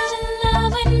fell in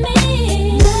love with me.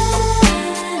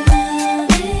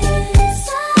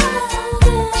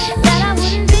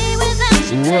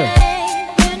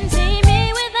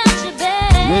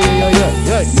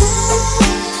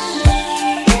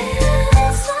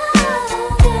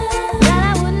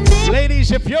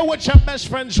 Ladies, if you're with your best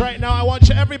friends right now, I want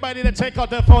you everybody to take out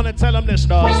their phone and tell them this,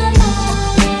 dog.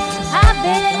 I've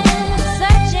been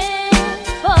searching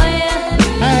for you.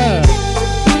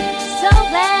 So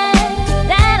glad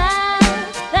that I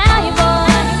found you,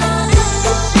 boy.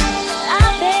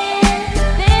 I've been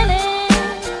feeling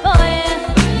for you.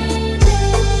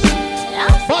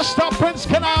 Busta, Prince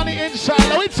Kani inside.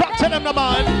 Now we talk to them, the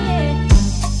man.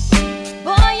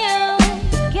 Boy, you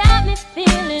got me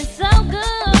feeling so good.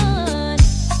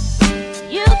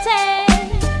 You take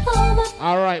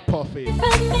all right, Puffy.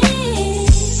 from me.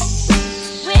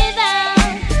 Without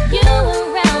you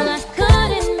around, I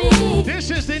couldn't be. This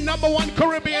is the #1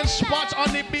 Caribbean spot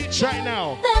on the beach right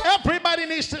now. Everybody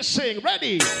needs to sing.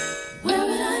 Ready? Where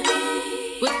would I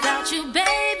be without you,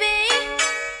 baby?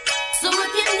 So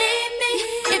if you need me,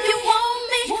 if you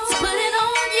want me, to put it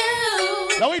on you.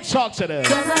 Now we talk to them.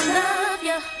 'Cause I love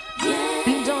you, yeah.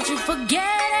 And don't you forget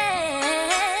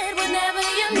it. Whenever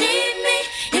you need me,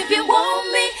 if you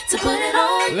want me, to put it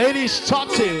on you. Ladies, talk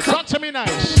to you. Talk to me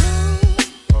nice.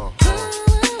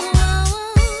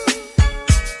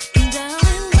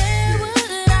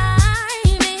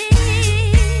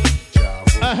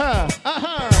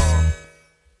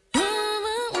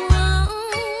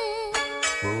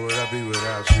 Where would I be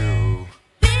without you?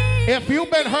 If you've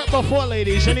been hurt before,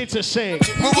 ladies, you need to sing.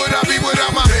 Where would I be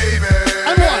without my baby?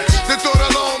 And what? The thought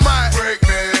alone might break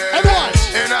me. And what?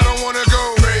 And I don't wanna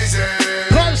go crazy.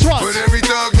 Cause what? But every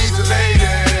thug needs a lady.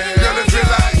 Girl, it feel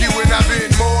like you and I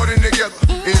been more than together.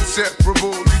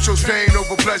 Inseparable. You chose pain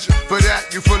over pleasure. pleasure. For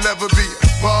that, you forever be a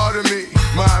part of me.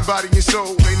 Mind, body, and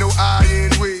soul, ain't no I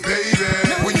in we. Baby,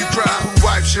 when you cry, who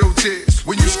wipes your tears?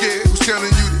 When you scared, who's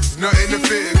telling you this? Nothing to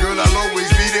fear, girl, I'll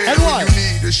always be there. When you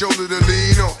need a shoulder to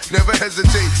lean on, never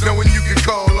hesitate, knowing you can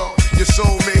call on your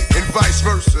soulmate and vice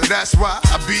versa. That's why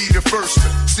I be the first to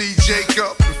see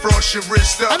Jacob and frost your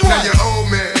wrist up. Now you're old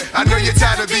man, I know you're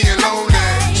tired of being lonely.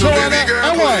 So baby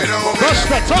girl, put it on.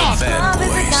 The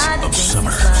Bad Boys of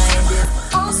Summer.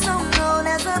 Also known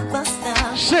as a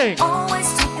Busta. Sing. Always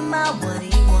talking about what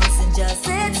he wants and just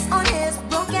sits on his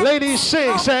broken. Ladies,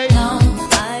 sing, say. No,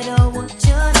 I don't want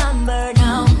your number.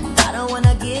 No, I don't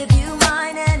wanna give you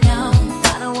mine. And no,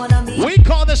 I don't wanna be. We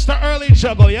call this the early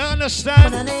juggle, you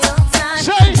understand?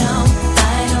 Say. No,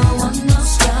 I don't want no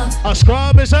scrub. A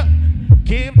scrub is a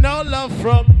keep no love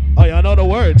from. Oh, y'all know the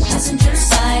words. Passenger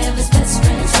side of his best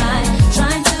friend's ride,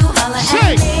 trying to holler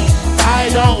at me. I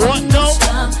don't want no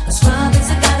scrub. A scrub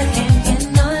is a guy that can't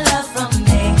get no love from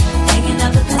me. Hanging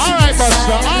out the passenger side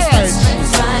of his best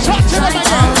friend's ride, talk to trying to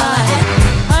holler at me.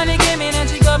 Honey came in and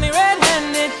she got me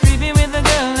red-handed, creepy with the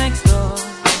girl next door.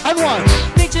 And what?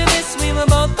 Picture this, we were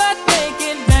both butt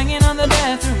naked, banging on the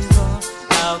bathroom floor.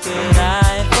 How could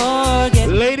I forget?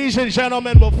 Ladies and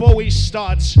gentlemen, before we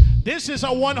start, this is a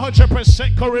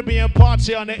 100% Caribbean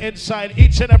party on the inside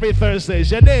each and every Thursdays.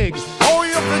 You dig? Oh,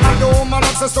 you think the woman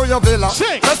access to your villa?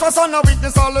 Sing. Just for son of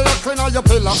witness, all of your clean on your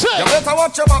pillar. Sing. You better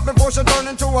watch your back before she turn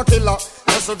into a killer.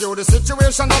 Just review the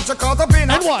situation that you caught up in.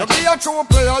 And what? To be a true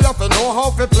player, you have to know how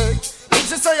to play. If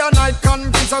she say a night,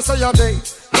 convince her say a day.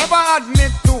 Never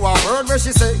admit to a word where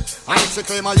she say. And if she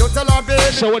claim her, you tell her,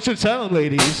 baby. So what you tell them,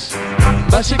 ladies?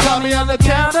 But she caught me on the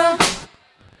counter,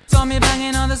 saw me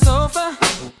banging on the sofa.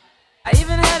 I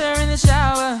even had her in the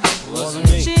shower. Wasn't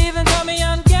me. She even caught me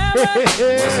on camera.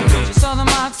 Wasn't me. She saw the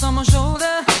marks on my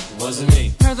shoulder. Wasn't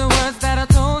me. Heard the words that I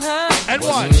told her. And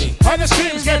Wasn't what? me. How the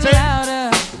screams get in? Louder.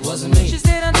 Wasn't me. She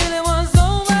stayed until it was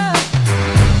over.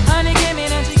 Honey came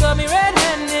in and she got me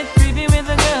red-handed, creepy with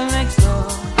the girl next door.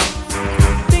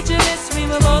 Picture this, we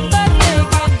were both butt naked,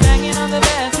 banging on the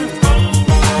bathroom.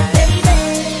 Baby,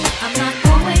 I'm not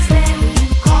always there when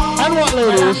you call. And what,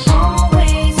 ladies? I'm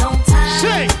always on time.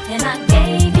 Sing. And I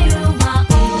gave you my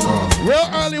all. Real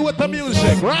early with the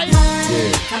music, right?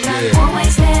 I'm not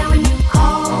always there when you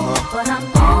call, but I'm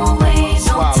always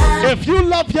on time. If you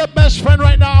love your best friend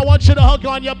right now, I want you to hug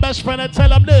on your best friend and tell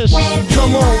him this.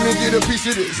 Come on and get a piece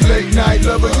of this late night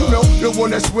lover. You know, the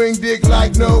one that swing dick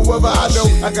like no other. I know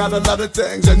I got a lot of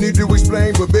things I need to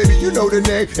explain, but baby, you know the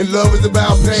name, and love is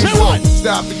about pain. Say what?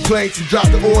 Stop the complaints and drop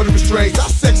the order of restraints. Our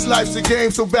sex life's a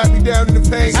game, so back me down in the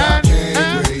pain. I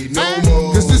can't wait no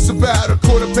more. Cause it's about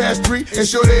 3:15, and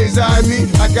sure days I mean,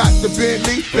 I got the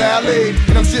Bentley Ballet,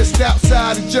 and I'm just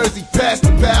outside of Jersey, past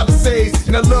the Palisades,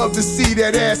 and I love to see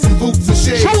that ass in boots and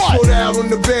shades. Pull down on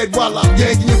the bed while I'm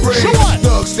yanking your braids.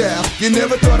 Thug style, you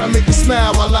never thought I'd make you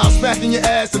smile while I'm smacking your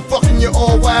ass and fucking you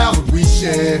all wild. But we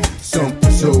share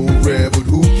something so rare, but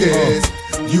who cares?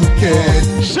 You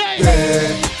can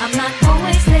share. I'm not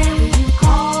always there when you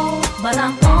call, but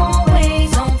I'm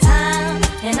always on time.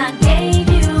 And I gave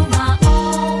you my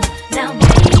all. Now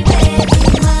baby,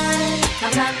 be mine.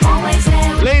 I'm not always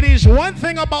there. Ladies, one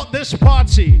thing about this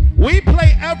party, we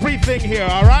play everything here,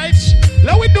 all right?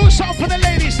 Let me do something for the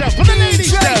ladies there, for the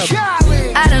ladies there.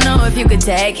 I don't know if you could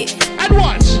take it. And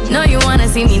what? No, you wanna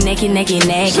see me naked, naked,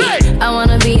 naked. Say. I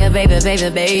wanna be a baby, baby,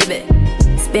 baby.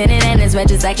 Spinning in his red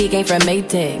just like he came from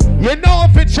Maytag. You know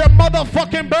if it's your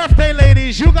motherfucking birthday,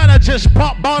 ladies, you gotta just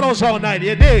pop bottles all night,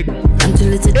 you dig?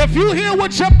 If you here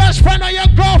with your best friend or your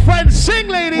girlfriend, sing,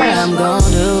 ladies. What I'm gonna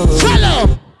do? Tell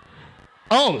them.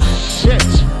 Oh, shit.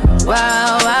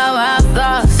 Wow, wow, wow,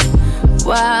 thoughts.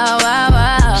 Wow, wow,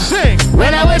 wow. Sing.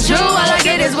 When I'm with you, all I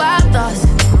get is wild thoughts.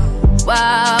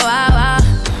 Wow, wow, wow.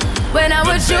 When I'm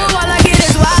with you, all I get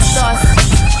is wild thoughts.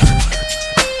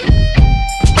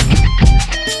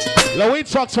 Let me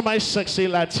talk to my sexy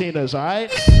Latinas, all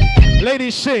right?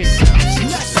 Ladies, sing.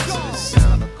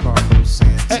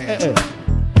 Hey.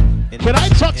 Can I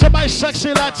talk to my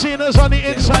sexy Latinas on the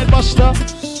inside, Busta?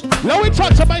 Let me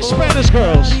talk to my Spanish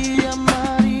girls.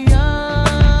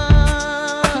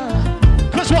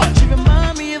 Cause what? She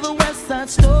remind me of a West Side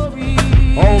Story.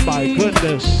 Oh my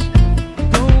goodness.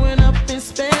 Growing up in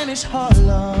Spanish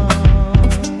Harlem.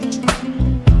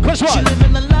 Cause what? She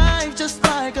living the life just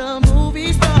like a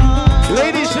movie star.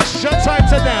 Ladies, it's your time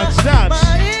to dance. Dance.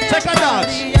 Take a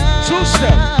dance.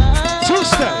 Two-step.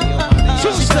 Two-step.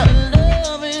 Two-step.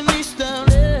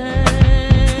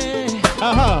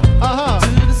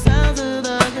 To the sounds of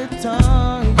the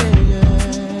guitar,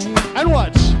 yeah. And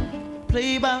what?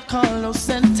 Played by Carlos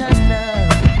Santana.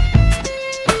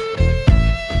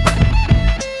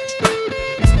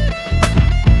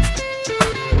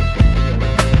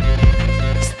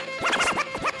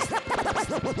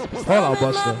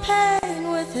 Busta.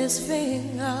 Pain with his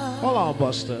fingers. Hold on,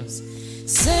 Busta.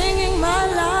 Singing my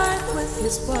life with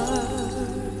his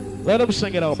words. Let him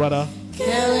sing it out, brother.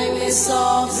 Killing me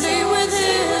softly with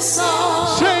his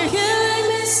song. Sing. Killing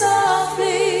me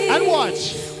softly. And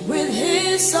watch. With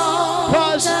his song.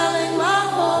 Pause. Telling my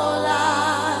whole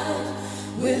life.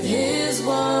 With his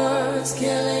words.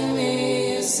 Killing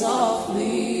me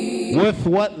softly. With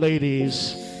what,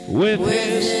 ladies? With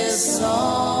his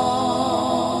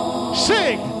song.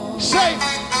 Sing. Sing.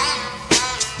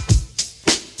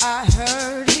 I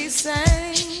heard he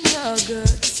sang a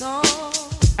good song.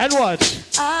 And what?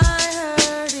 I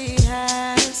heard he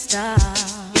had a style.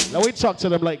 Now we talk to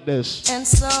them like this. And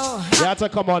so they have to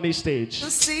come on the stage. To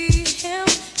see him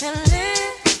and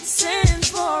listen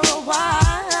for a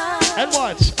while. And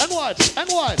watch, and watch, and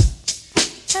watch.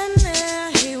 And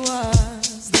there he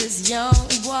was, this young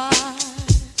boy,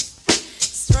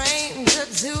 stranger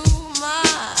to my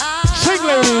eyes. Sing,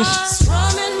 ladies.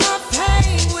 Strumming my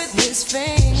pain with his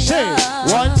fingers. Sing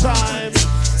one time.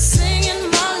 Singing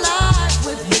my life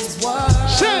with his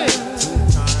words. Sing.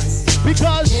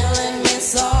 Because killing me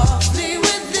softly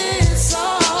with this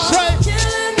song. Sing.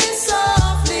 Killing me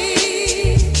softly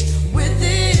with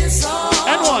this song.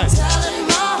 And what? Telling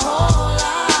my whole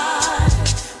life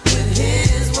with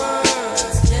his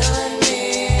words. Killing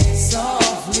me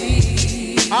softly.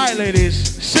 All right, ladies,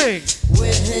 sing.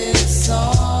 With his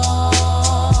song.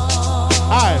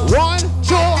 All right, 1,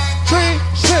 2, 3,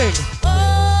 sing.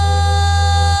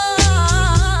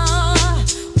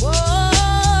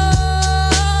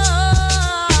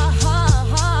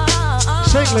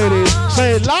 Sing, ladies.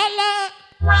 Say la la.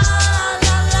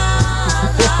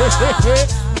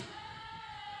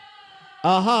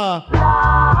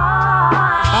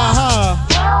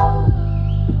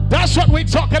 That's what we're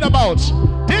talking about.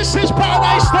 This is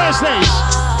Paradise Thursdays.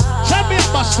 Champion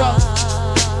Busta.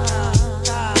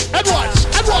 And what?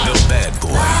 And what? The bad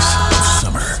boys of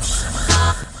summer.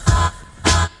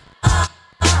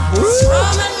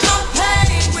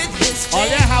 Oh,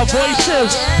 they have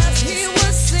voices.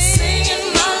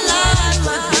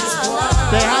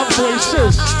 They have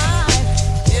voices.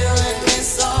 Killing me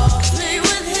softly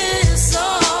with his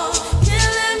song.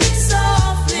 Killing me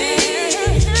softly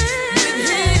with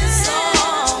his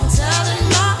song. Telling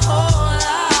my whole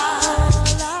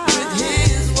life with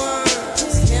his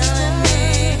words. Killing me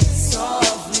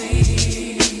softly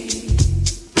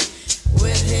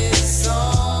with his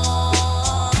song.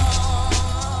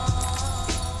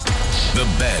 The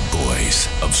bad boys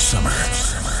of summer.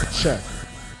 Sure.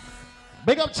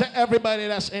 Big up to everybody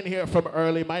that's in here from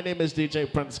early. My name is DJ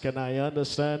Prince Kani, you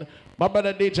understand? My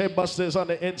brother DJ Busta is on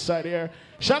the inside here.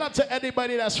 Shout out to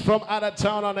anybody that's from out of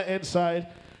town on the inside.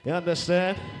 You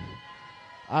understand?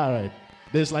 All right.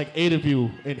 There's like 8 of you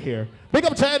in here. Big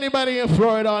up to anybody in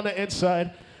Florida on the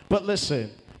inside. But listen,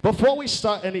 before we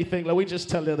start anything, let me just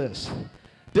tell you this.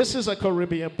 This is a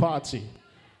Caribbean party.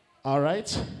 All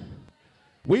right?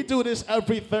 We do this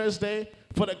every Thursday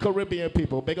for the Caribbean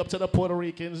people. Big up to the Puerto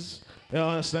Ricans. You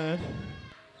understand?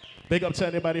 Big up to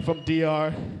anybody from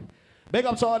DR. Big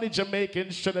up to all the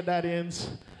Jamaicans, Trinidadians.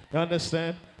 You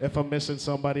understand? If I'm missing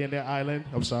somebody in their island,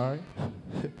 I'm sorry.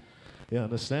 You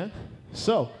understand?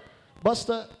 So,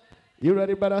 Busta, you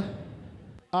ready, brother?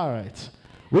 All right.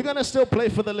 We're going to still play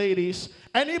for the ladies.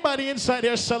 Anybody inside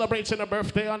here celebrating a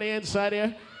birthday on the inside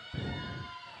here?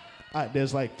 All right,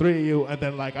 there's like 3 of you, and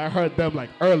then like I heard them like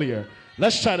earlier.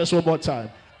 Let's try this one more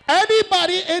time.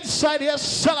 Anybody inside here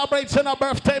celebrating a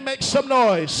birthday, make some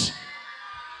noise.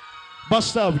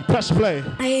 Busta, press play.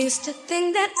 I used to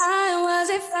think that I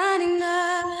wasn't fine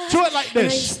enough. Do it like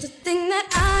this. I used to think that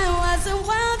I wasn't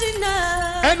wild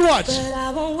enough. And what? But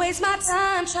I won't waste my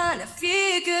time trying to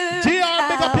figure DR, out.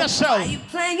 pick up yourself. Why you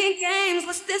playing games?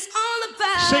 What's this all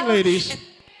about? Sing, ladies. And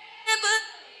never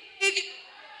if you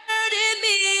hurted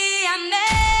me, I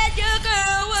met your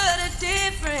girl. What a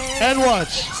difference. And what?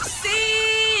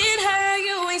 Seeing her,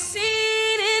 you ain't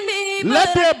seen in me.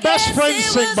 Let their best friend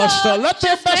sing, Busta. Let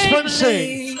their best friend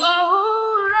sing.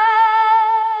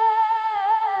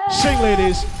 Sing,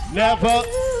 ladies. Never.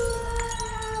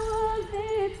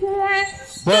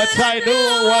 But I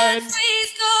knew when.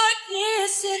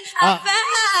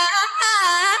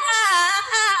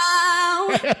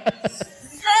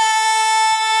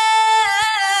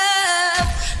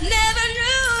 Never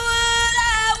knew what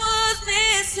I was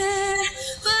missing,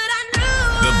 but I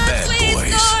knew The bad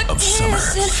boys of summer.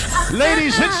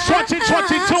 Ladies, it's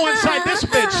 2022 inside this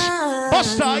bitch.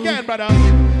 Busta again, brother.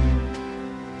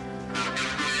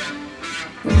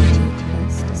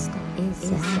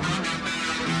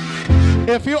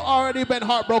 If you already been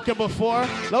heartbroken before,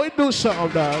 let me do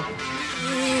something, dog.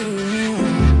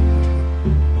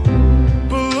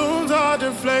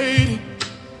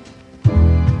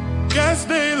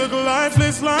 look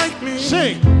lifeless like me.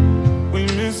 Sing. We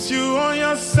miss you on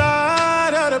your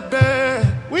side of the bed.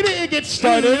 We didn't get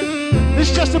started. This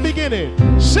is just the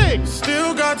beginning. Sing.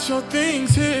 Still got your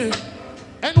things here.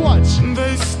 And what?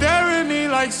 They stare at me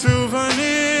like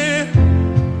souvenir.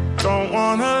 Don't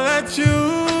wanna let you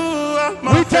out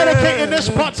my We dedicating this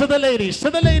part to the ladies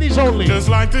only. Just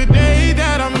like the day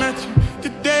that I met you, the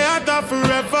day I thought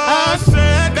forever. I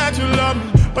said that you love me,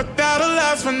 but that'll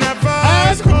last forever.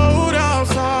 It's cold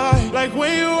outside, like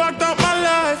when you walked out my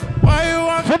life. Why you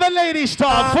walk? For the ladies,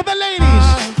 dog. For the ladies.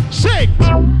 Sing.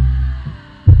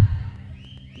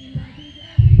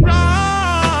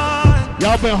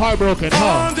 Y'all been heartbroken, huh?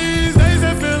 All these days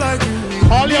I feel like you.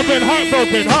 All y'all been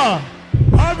heartbroken, huh?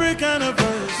 Heartbreak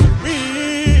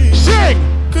anniversary. Sing.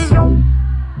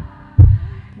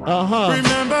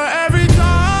 Remember every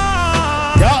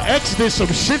time. Y'all ex did some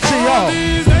shit to All y'all.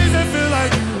 these days I feel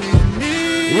like you and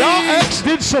me. Y'all ex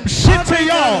did some shit to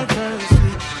y'all.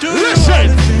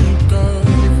 Listen.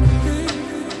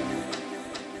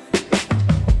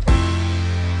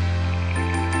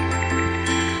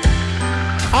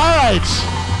 All right.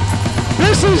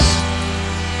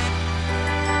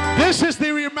 This is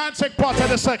the romantic part of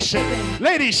the section.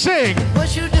 Ladies, sing.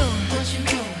 What you doing?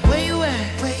 Where you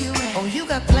at? Oh, you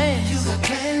got plans.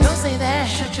 Don't say that.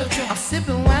 I'm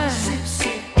sipping wine.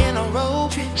 In a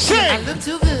robe. Sing. I look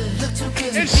too good.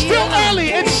 It's still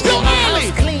early.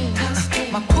 Clean.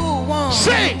 My pool warm.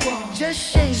 Sing. Just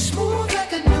shake. Smooth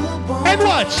like a newborn. And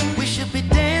watch. We should be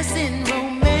dancing,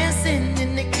 romancing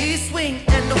in the east wing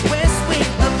and the west wing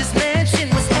of this mansion.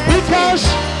 Because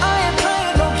I am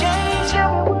playing no games.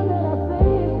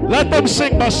 let them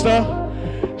sing, Busta.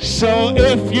 So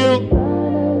if you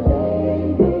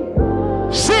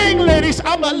sing, ladies,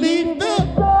 I'ma leave the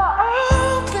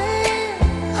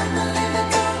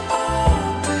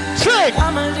sing.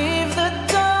 I'ma leave the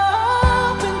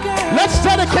door open, girl. Let's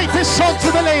dedicate this song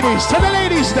to the ladies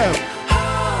now.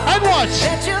 And watch.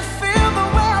 That you feel the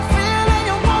way I feel and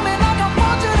you want me like I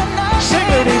want you tonight. Sing,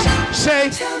 ladies. Say.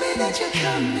 Tell me that you're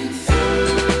coming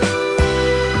through.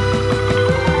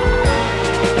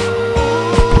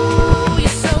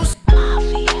 You're so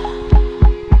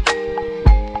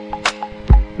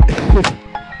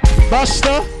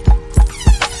Busta,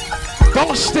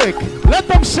 don't stick. Let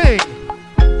them sing.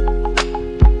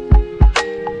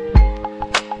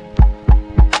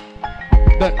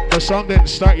 The song didn't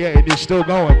start yet, and it's still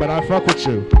going, but I fuck with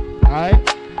you. Alright?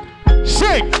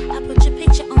 Sing! I put your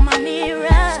picture on my mirror.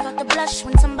 Start to blush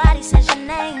when somebody says your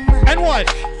name. And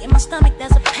what? In my stomach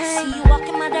there's a pain. You walk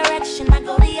in my direction, I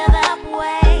go the other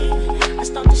way. I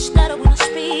start to stutter when I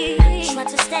speak. Try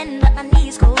to stand, but my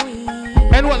knees go weak.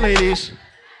 And what, ladies?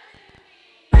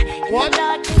 What?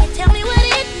 Lord, can you tell me what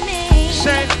it means?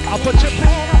 Say, I'll put your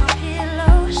head on my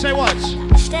pillow. Say what?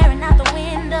 Staring out the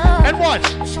window. And what?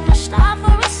 Wish on a star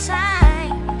for a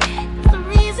sign. The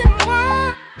reason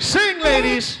why. Sing,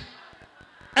 ladies.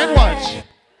 And what?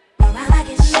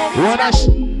 When I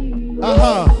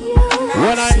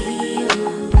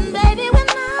Baby, when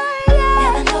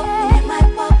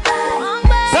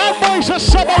Bad Boys of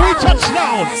Summer, we touch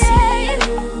down.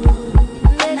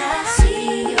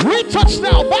 We touch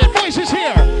now. Bad Boys is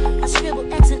here. I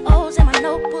scribble X and O's in my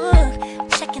notebook,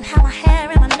 checking how my hair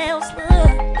and my nails look.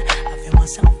 I feel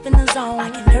myself in the zone. I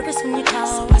get nervous when you call,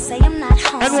 so I say I'm not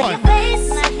home. And what? Your face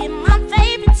and I hear my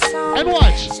favorite song. And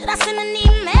what? Should I send an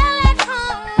email at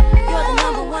home? You're the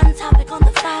number one topic on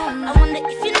the phone. I wonder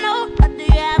if you know, or do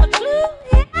you have a clue?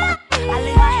 Yeah. I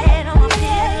lay my head on my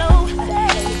pillow. You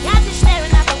got me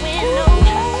staring out the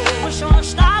window. Wish on a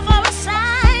star for a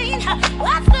sign.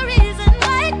 What's the reason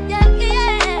why?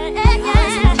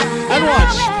 And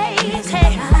watch.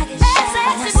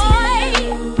 Sexy boy,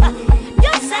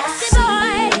 you're sexy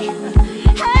boy.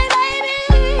 Hey baby,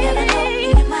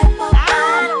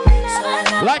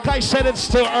 like I said, it's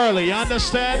still early. You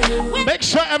understand? Make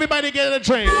sure everybody get a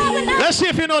drink. Let's see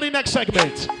if you know the next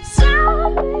segment.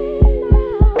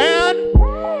 And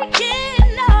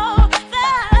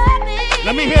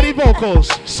let me hear the vocals.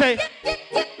 Say.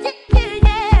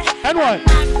 And what?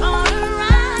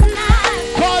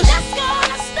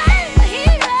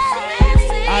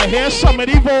 I hear some of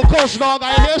the vocals, dog.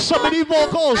 I hear some of the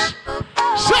vocals.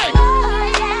 Say.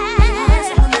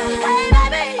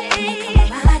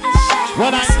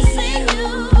 When I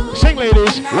sing,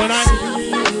 ladies. When I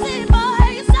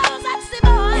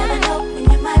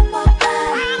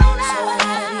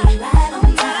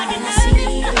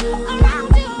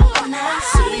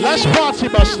let's party,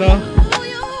 Busta.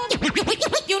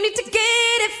 You need to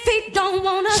get if he don't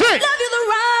wanna sing. love you the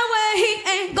right way. He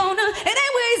ain't gonna. It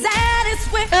ain't where he's at. It's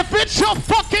where If it's your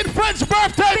fucking friend's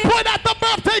birthday, point at the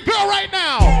birthday girl right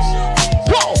now.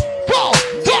 Go, go,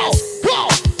 go, go,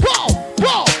 go,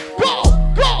 go, go,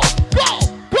 go, go,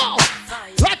 go.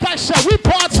 Like I said, we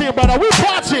party, brother. We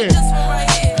party.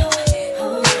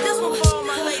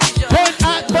 Point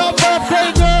at the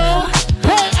birthday girl.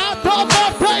 Point at the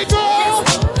birthday girl.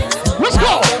 Let's go. I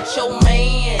want your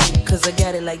man, cause I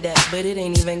got it like that, but it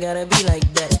ain't even gotta be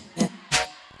like that.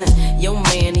 Yo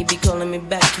man, he be calling me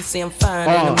back, he say I'm fine.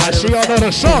 Oh, I see y'all know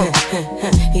the song.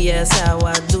 He asks how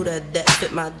I do that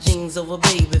fit my jeans over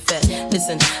baby fat.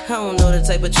 Listen, I don't know the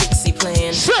type of tricks he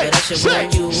playing, but I should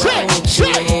warn you, I want you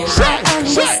in. I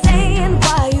understand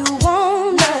why you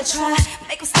wanna try,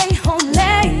 make him stay home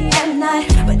late at night.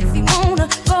 But if he wanna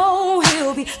go,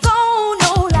 he'll be gone,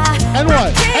 no lie. And what?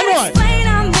 I can't explain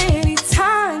how many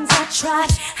times I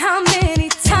tried, how many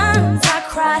times I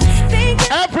cried.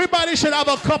 Everybody should have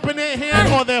a cup in their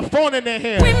hand or their phone in their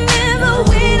hand. Remember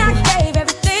when I gave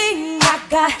everything I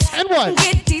got? And what?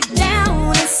 Get deep down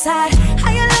inside.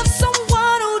 How you love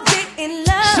someone who didn't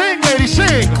love Sing, lady,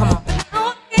 sing. Come on.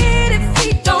 Don't get if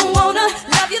he don't wanna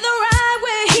love you the right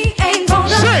way. He ain't gonna.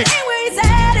 Sing. Ain't where he's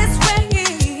at is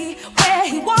where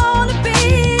he wanna be.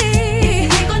 He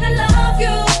ain't gonna love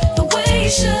you the way he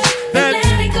should. Then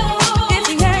let it go. If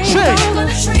he ain't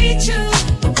gonna treat you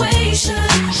the way he should.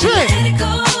 Let it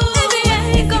go. If he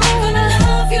ain't gonna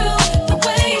love you the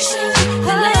way he should,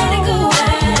 let it go.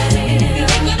 If he ain't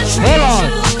gonna treat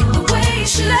you the way he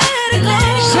should, let it go.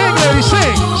 Sing, lady,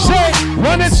 sing. Sing.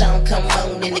 When it's song come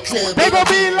on in the club, they gon'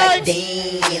 be like,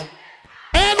 damn.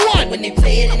 And what? When they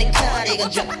play it in the car, they gon'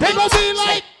 jump. They gon' be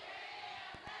like,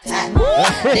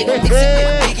 they gon' mix it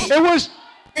with Biggie. It was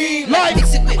like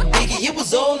mix it with Biggie. It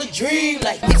was all a dream.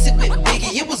 Like mix it with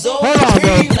Biggie. It was all hold a on,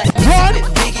 dream. bro. Like mix it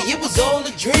with Biggie. It was all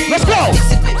a dream. Let's go. Like,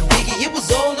 mix it with Biggie. It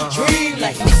was all a dream.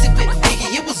 Like mix it with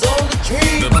Biggie. It was all a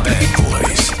dream. The bad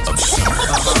boys of summer.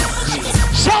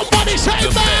 Somebody say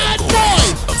bad boy.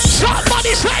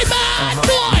 Somebody say bad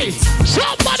boy.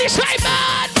 Somebody say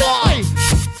bad boy.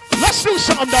 Let's do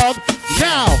something, dog.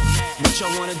 Now. What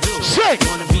y'all wanna do? Sick.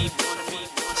 Wanna be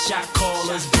shot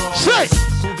callers, brawlers. Sick.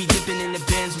 Who be dipping in the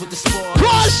Benz with the spoilers?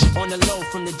 Plus. On the low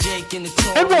from the Jake and the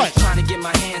Taurus. And what? Trying to get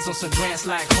my hands on some grants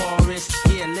like Horace.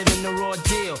 Yeah, living the raw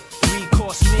deal.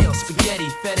 3-course meal, spaghetti,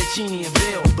 fettuccine, and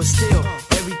bill. But still,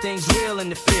 everything's real in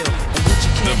the field. And what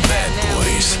you can't have now, when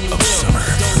you will.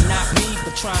 Don't knock me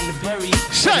for trying to bury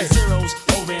zeros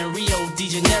over in Rio de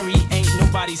Janeiro. Ain't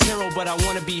nobody's hero, but I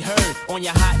wanna be heard. On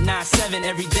your hot 9-7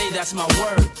 every day, that's my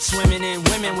word. Swimming in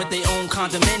women with their own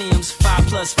condominiums,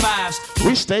 5+5s.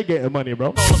 We stay getting money,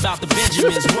 bro. All about the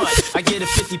Benjamins, what? I get a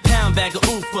 50-pound bag of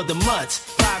oof for the mutts.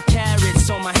 5 carats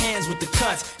on my hands with the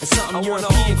cuts. And something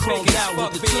European chromed out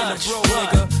with the clutch.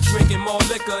 Nigga, drinking more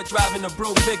liquor, driving a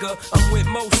broke bigger. I'm with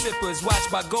most sippers, watched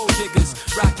by gold diggers.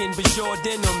 Rocking Bajor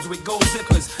denims with gold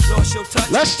zippers. Lost your touch.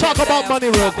 Let's talk about money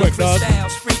real quick, dog.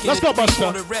 Let's go,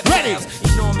 Busta. Ready?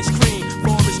 Enormous cream,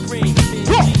 forest green.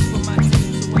 Go.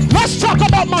 Let's talk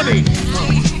about money.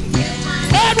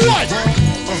 And what?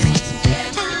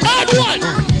 And what?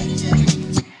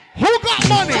 Who got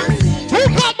money? Who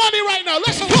got money right now?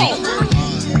 Let's go.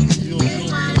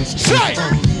 Say.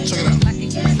 Check it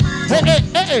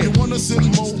out. Hey. You wanna sit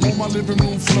more on my living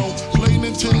room floor? Play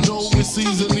Nintendo with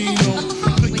Seasonino.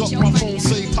 Pick up my phone,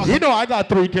 say you know I got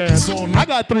 $3,000. I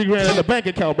got $3,000 in the bank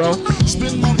account, bro.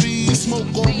 Spin my V, smoke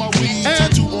on my weed.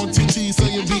 Tattoo on TT,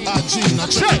 saying B.I.G. Now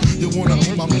check it. You wanna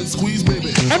be my man squeeze, baby.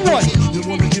 And what? You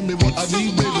wanna give me what I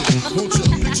need, baby. Won't you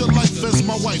picture life as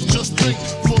my wife? Just think,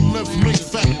 full left, make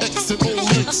fat X and all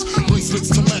links. Bracelets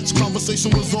to match,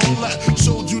 conversation was all that.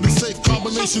 Showed you the safe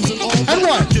combinations and all that. And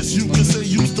what? Guess you could say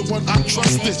you's the one I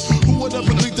trusted. Who would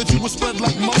ever think that you would spread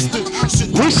like mustard?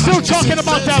 Shit, we still talking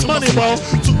about that money, bro.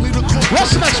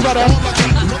 What's next, brother?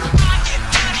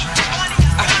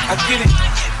 I get it.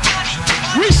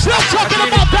 We still talking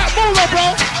about that moolah,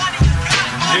 bro.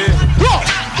 Yeah. Go.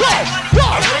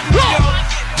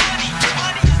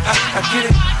 I get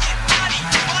it.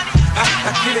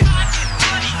 I get it.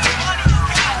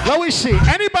 Let me see.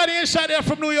 Anybody inside there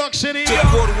from New York City?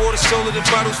 Took water, sold it in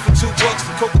bottles for $2.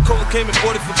 The Coca-Cola came and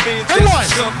bought it for being Hey, what?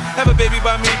 Have a baby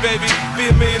by me, baby.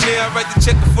 Be a millionaire. I write the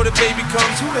check before the baby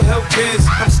comes. Who the hell cares?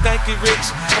 I'm stanky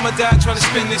rich. I'ma die trying to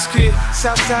spin this kid.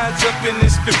 Southside's up in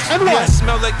this bitch. And yeah, what? I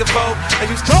smell like the Vogue. I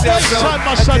used to Don't sell waste dope. time,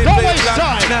 my I son. did Don't play a waste lot.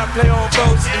 time. Now I play on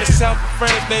boats in the south of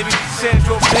France, baby.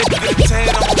 Sandro, baby, get a tan.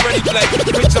 I'm already black.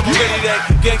 Bitch, I'm already that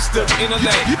gangster in the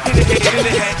lane. In the head, in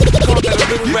the hat. Call that a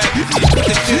little rap.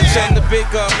 The chit chat, the big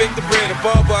bake the bread, a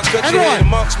barber, I cut your head, a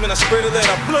marksman, I spray the lead,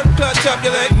 I blood clot, chop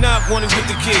your leg, knock one with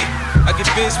the kid. I get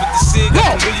biz with the cig, I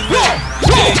can really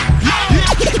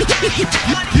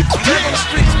live.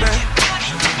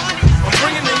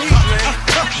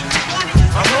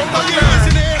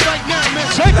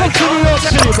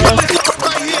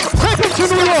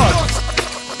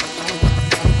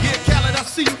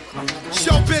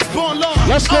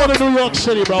 Let's go to New York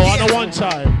City, bro, on the one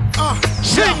time.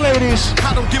 Sing, ladies.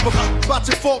 I don't give a fuck about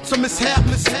your faults or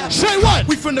mishaps. Say what?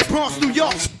 We from the Bronx, New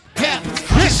York. Happens.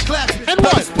 Yes. Clapping. And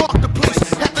what? Spark the place.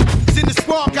 Half the in the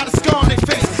spark got a scar on their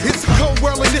face. It's a cold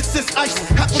world and this is ice.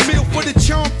 Half a meal for the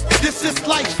charm. This is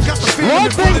life. Got the feeling.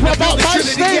 One thing about my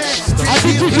state, I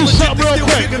can teach you something real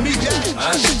quick.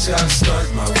 I teach you how to start.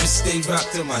 My wrist stay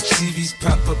rocked till my TVs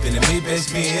pop up in the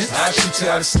Maybach Benz. I teach you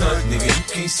how to start, nigga. You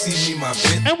can't see me, my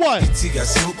bent. And what? PT got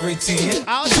smoke great tin.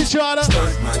 I'll teach you how to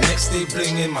start. My neck stay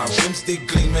blingin', my rims stay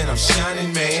gleaming. I'm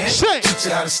shining, man. Shit. Teach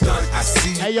you how to start. I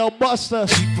see. Hey, yo, Busta.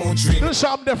 Keep on dreaming. Do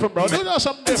something different, bro. Do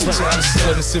something different.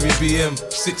 7 Series BM,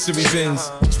 6 Series Benz,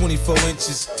 24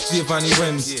 inches, Giovanni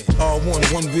rims. All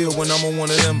one wheel when I'm on one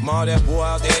of them. All that boy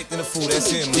out there acting a fool, that's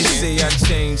him. They say I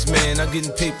changed, man. I'm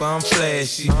getting paper, I'm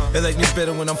flashy. They like me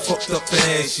better when I'm fucked up and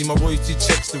ashy. My royalty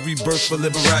checks the rebirth for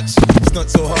Liberace. Stunt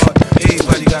so hard,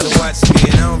 everybody gotta watch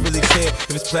me. And I don't really care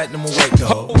if it's platinum or white,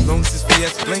 dog. As long as it's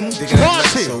PS bling, they got a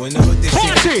so in the hood, they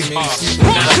see me.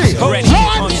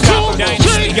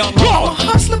 I'm a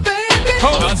hustler, baby.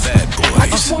 I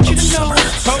just want you to know.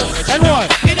 And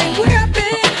what? It ain't where I've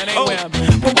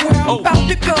been, but where I'm about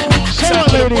to go. Say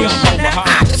what, ladies?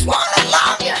 I just wanna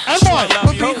love you. And what?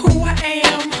 But be who I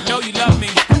am. Know you love me.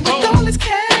 And with all this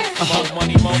cash, More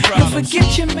money, more you problems.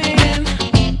 forget your man.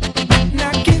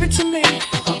 Now give it to me.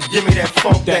 Give me that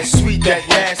funk, that sweet, that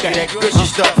nasty, that gushy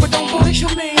stuff. But don't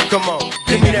bullshit me. Come on,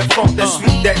 give me that funk, that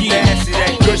sweet, that nasty,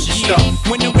 that gushy stuff.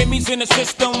 When the Remy's in the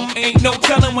system, ain't no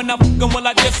telling when I fuckin' will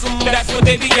I diss them. That's what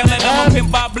they be yelling. I'm a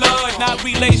pimp by blood, not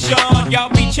relation. Y'all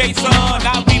be chasing,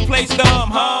 I replace them,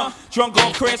 huh? Drunk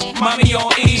on Chris, mommy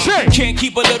on E. Can't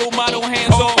keep a little model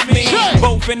hands off me.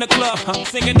 Both in the club,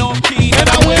 singing off key. And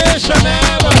I wish I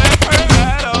never had heard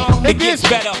that all. It gets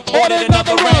better, ordered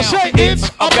another round. Say it's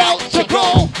about to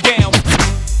go down.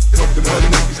 Fuck them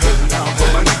other niggas, cause I'm down for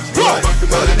my niggas. Fuck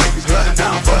them other niggas, cause I'm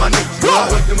down for my niggas.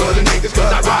 Fuck them other niggas, cause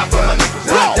I ride for my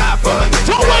niggas. I die for my niggas.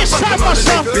 Don't waste time,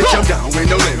 myself. Bitch, I'm down with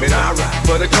no limit. I ride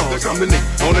for the cause. I'm the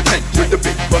nigga on the tank with the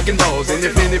big fucking balls. And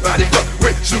if anybody fuck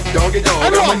with Snoop Dogg and Dogg,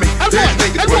 I'ma make these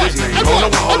niggas put his name on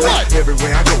the wall.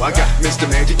 Everywhere I go, I got Mr.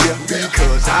 Magic, yeah.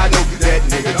 Because I know that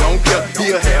nigga don't care.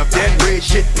 He'll have that red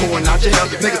shit pouring out your hell.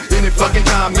 Nigga, any fucking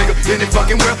time, nigga, any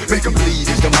fucking world. Make them bleed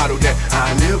is the motto that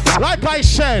I live by. Like I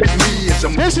said,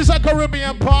 this is a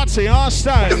Caribbean party,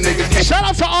 understand? Shout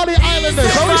out to all the islanders.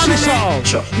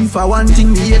 If I want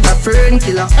thing, me hate a fern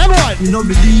killer. And what? Me no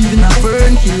believe in a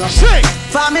fern killer. Sing.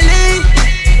 Family.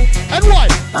 And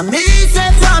what? And me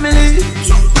say family.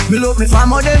 Me love me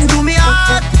family, them to me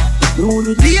heart. Me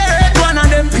only hate one of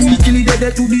them. Me kill it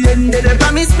dead to the end, dead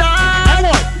from me start. And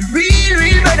what?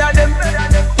 Real better them.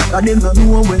 And them no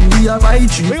know when we are by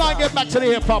tree. We gonna get back to the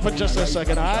hip hop in just a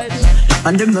second, alright?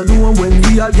 And them no know when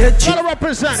we are get gotta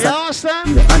represent, you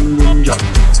understand? And ninja.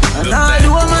 And all the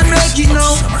woman make it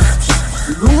now.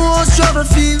 No struggle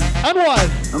feel. And what?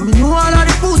 And me know all of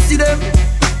the pussy them.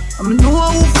 And me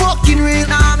know who fucking real.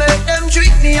 Now make them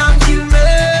trick me and kill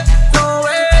me. No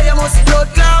way, you must blood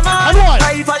glamour. And what?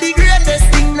 Life are the greatest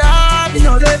thing now. Me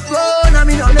know left phone and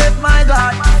me know left my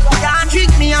God. Can't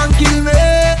trick me and kill me.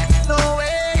 No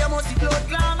way, you must blood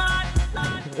glamour.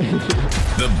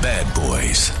 The bad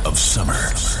boys of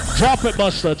summer. Drop it,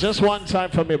 Busta. Just one time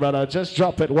for me, brother. Just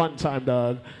drop it one time,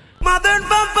 dog. Modern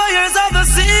vampires of the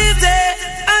city,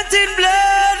 until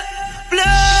blood.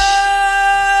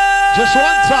 Just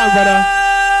one time, brother.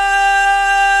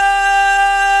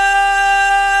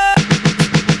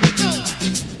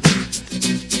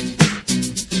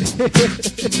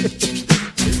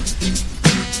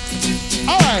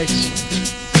 Alright.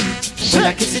 Well,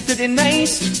 I kiss it to the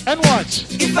nice. And what?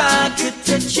 If I could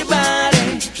touch your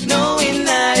body, knowing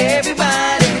not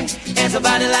everybody has a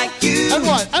body like you. And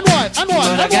what? And what? And what?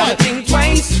 But I gotta think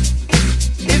twice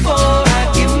before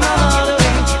I give my all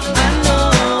away. I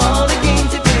know all the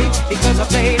games to play because I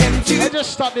play them too. Hey,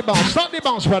 just stop the bounce. Stop the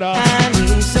bounce, brother. I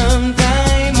need some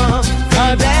time off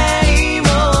of that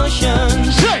emotion.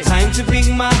 Time to pick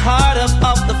my heart up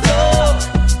off the floor.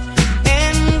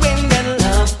 And when that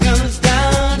love comes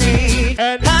down,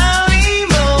 and our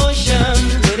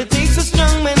emotion, but it takes a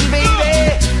strong man,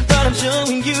 baby. But I'm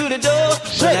showing you the door.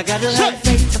 But I gotta have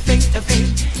faith.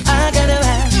 I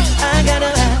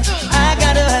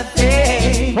gotta have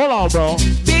faith. Hold on, bro.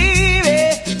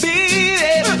 Baby,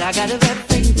 but I gotta have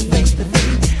faith.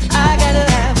 I gotta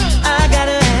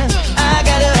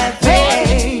have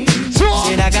faith.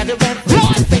 Said I gotta have faith.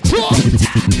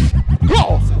 Go.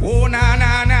 Oh na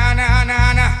na na na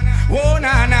na na. Oh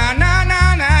na na na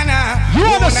na na na. You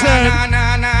understand?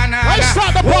 Let's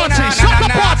start the party. Start the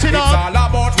party now. It's all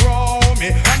about Romy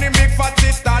and the big fat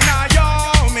sister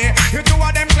Naomi. You two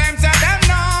are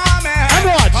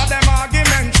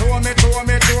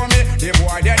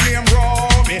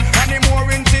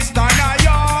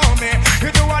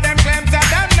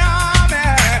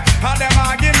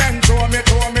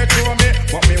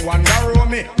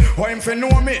Who him fi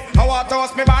know me? I want to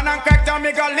host me man and crack down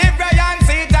me go live where and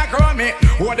see it and grow me.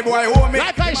 Who the boy owe me?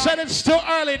 Like I said, it's too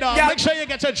early, dog. Yeah. Make sure you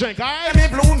get your drink, alright? Me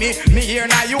blew me here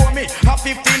now you owe me. A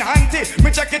 15 auntie,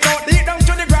 me check it out deep down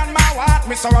to the grandma what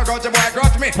me so I got your boy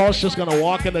got me. Paul's just gonna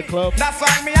walk in the club. That's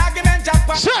why me argument just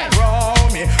pass roll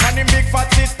me. And the big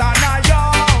fat sister now yo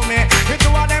me. The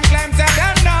two of them claims that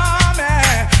them know me.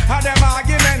 And them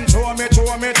argument show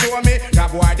me. That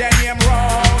boy their name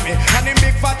roll me. And the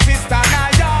big fat sister now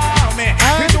yo me.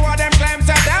 The two of them claims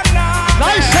that them know me.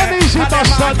 Nice and easy,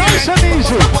 Busta. Nice and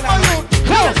easy.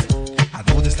 I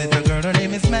know this little girl, her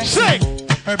name is Maxine.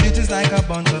 Her beauty's like a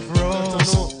bunch of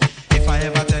roses. If I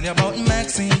ever tell you about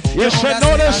Maxine, you should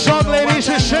know this song, ladies.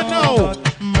 You should know.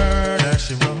 Murder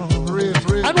she wrote.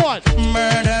 And what?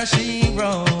 Murder she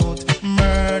wrote.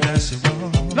 Murder she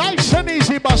wrote. Nice and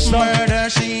easy, Busta. Murder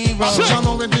she wrote. I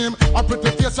know with him, a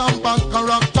pretty face and bad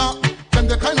character. Them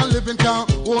the kind of living can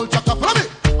hold chaka. Follow me.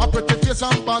 A pretty face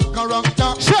and bad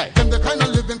character. Them the kind of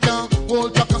living can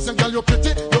hold chaka. Say, girl, you pretty,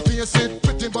 your face it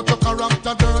pretty, but your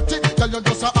character dirty. Girl, you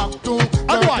just a act too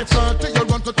dirty, flirty. You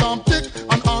run to Tom Dick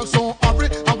and also hurry.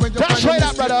 And when you that's right,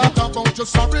 that brother. Talk about you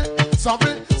sorry.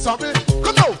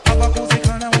 Come on. Have a cozy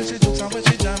kind of when she jokes and when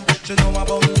she jam. She know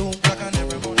about Luke like an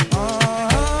everybody.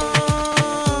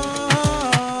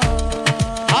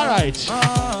 All right.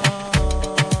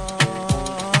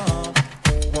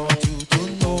 Want you to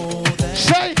know that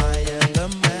say. I am the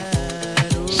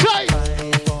man who say.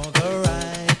 fight for the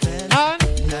right and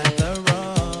not the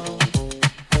wrong.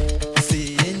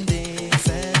 Seeing this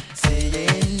and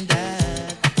seeing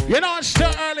that. You know it's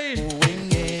still early.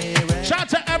 Shout out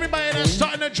to everybody that's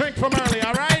starting to drink from early,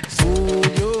 all right? So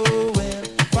you will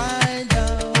find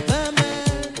out the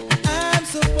man I'm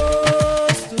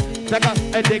supposed to be. Dagger,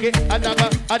 I dig it, I dagger,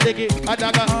 I dig it, I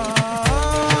dagger.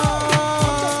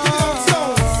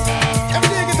 Every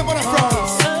day get up on a front.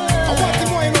 I want the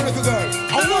boy in order to girl.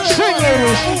 I want sing,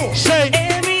 ladies. Sing.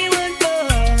 Everyone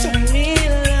for me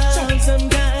love some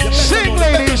guy. Sing,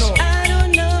 ladies. I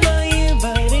don't know about you,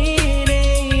 but it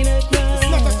ain't a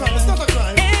crime. It's not a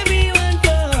crime. Everyone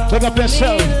for Look up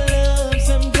yourself. love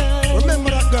some guy. Remember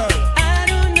that girl. I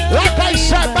don't know. Like I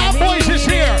said, Bad Boys is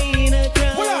here.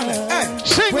 Hold on. Hey.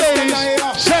 Sing, ladies.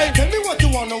 Say. Tell me what you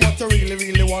wanna, what you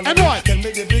really wanna. And do. what? Tell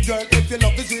me, baby girl, if your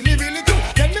love is really true.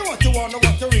 Tell me what you wanna,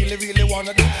 what you really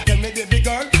wanna do. Tell me, baby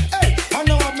girl, hey, I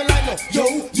know what me like now. Yo,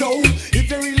 if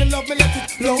you really love me, let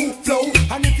it flow.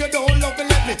 And if you don't love me,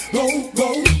 let me go.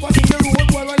 What's in the road,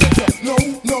 boy, I let you know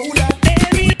that.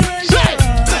 Everyone say.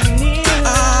 for me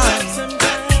love some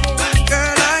guy.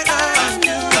 Girl, I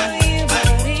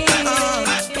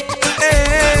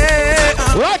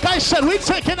Like I said, we're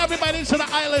taking everybody to the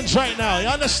islands right now. You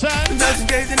understand? just in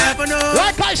case you never know.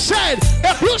 Like I said,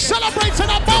 if you celebrating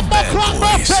a bumper clock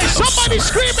birthday, somebody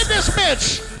scream in this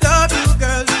bitch. Love you,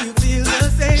 girl, do you feel the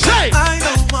same? Say. I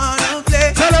don't wanna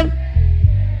play. Tell him.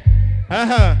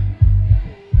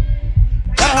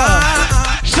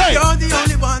 Say. You're the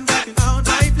only one that can count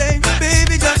my flame.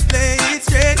 Baby, just play it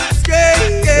straight.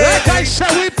 Yeah. Like I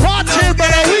said, we partying,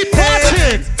 brother, we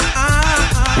partying.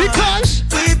 Because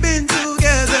we've been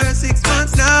together 6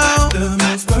 months now. The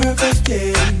most perfect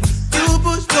days. You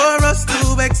pushed for us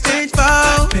to exchange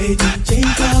vows. Made you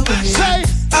change our ways. say.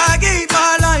 I gave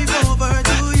my life over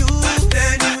to you.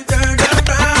 Then you turned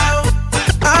around.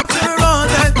 After all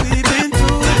that we've been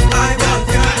through, I want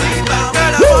your rebound.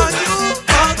 Girl, I want you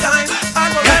all time. I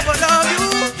will never love you.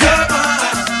 You're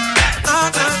mine.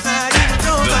 I'm not mad, you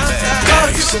know I'm sad.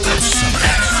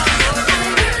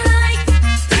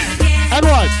 And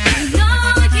what?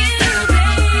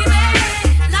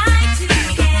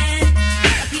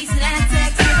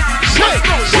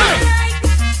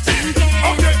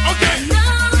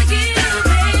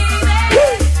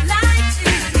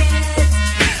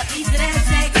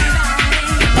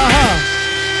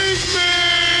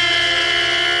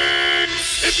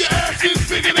 If your ass is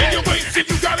bigger than your waist, if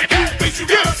you got a cute face, you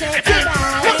gotta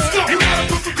let's go. You gotta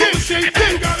put the good shape,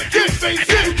 you gotta cute face,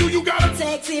 you gotta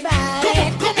Sexy body.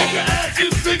 come on, your ass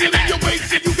is bigger than your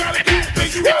waist, if you got a cute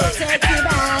face, you gotta Sexy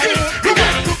body. you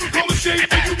gotta put the color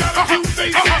shape, you got a cute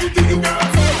face, you gotta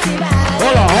Sexy body.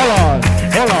 Hold on.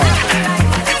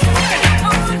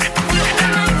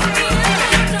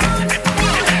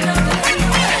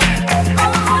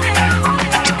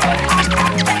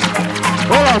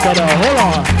 Brother, hold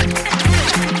on.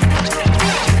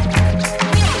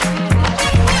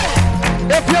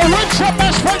 If you're with your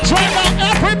best friends right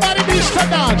now, everybody needs to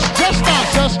dance. Just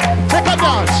dance. Just take a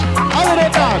dance. A little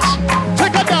dance.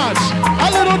 Take a dance. A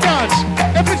little dance.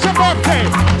 If it's your birthday,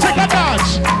 take a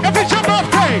dance. If it's your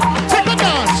birthday, take a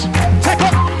dance. Take a...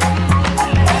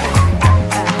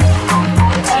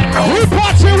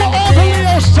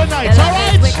 night,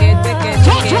 alright?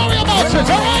 Don't worry about it,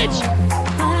 alright?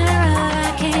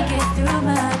 I can't get through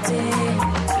my day.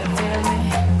 You feel me?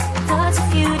 Thoughts of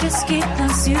you just keep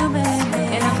consuming me.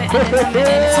 Thought I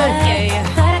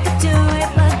could do it,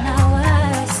 but now I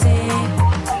see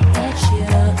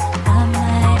that I'm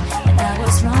right, and I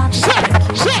was wrong. She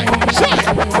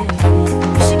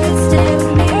could stay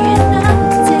with me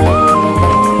another day.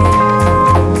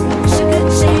 She could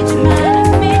change your mind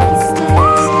and make mistakes.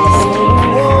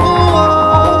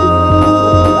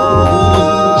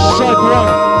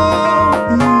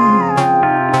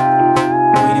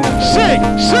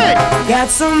 Got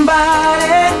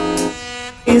somebody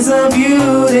is a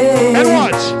beauty and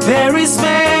what? Very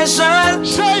special,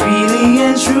 really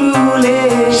and truly.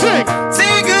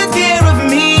 Take good care of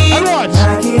me and what?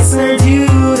 like it's her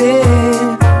duty.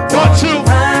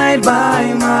 Right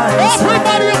by my side.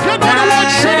 Everybody, you can know the Lord,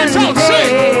 sing it out,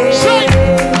 sing.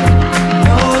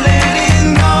 No letting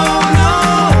go, no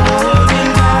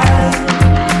holding back,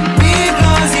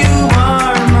 because you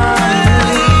are my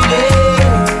lady.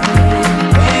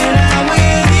 When I'm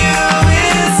with you,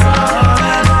 it's all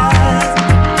I got.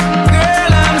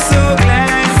 Girl, I'm so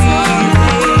glad we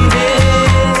made it.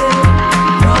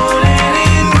 No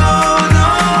letting go, no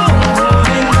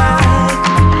holding back,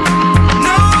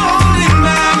 no holding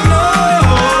back, no.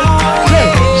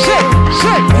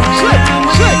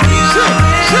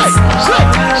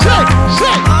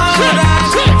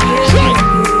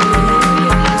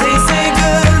 They say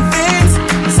good things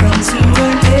must come to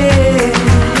an end,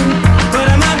 but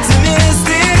I'm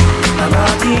optimistic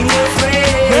about being your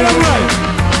friend.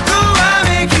 Do I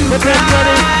make you cry?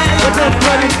 Get them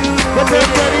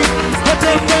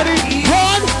ready.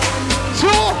 1, 2,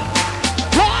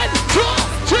 1, 2,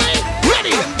 3,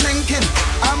 ready.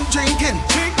 I'm drinking.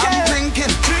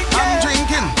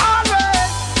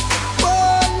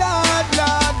 Oh, Lord,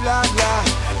 Lord, Lord, Lord.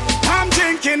 I'm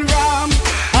drinking rum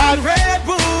and Red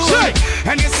Bull.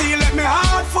 And you see, let me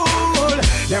heart full.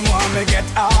 Them want me get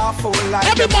awful like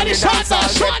everybody shut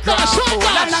that.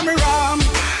 And I'm rum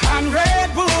and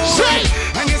Red Bull.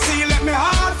 And you see, let me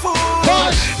heart full.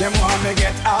 Them want me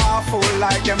get awful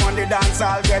like them on the dance,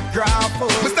 I'll get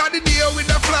grappled. We start the day with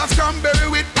a flask, cranberry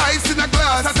with ice in a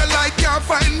glass. As I like, can't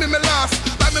find me last.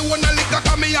 Like me one a liquor,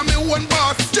 cause me and me one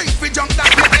boss. Drink for junk that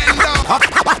me end up.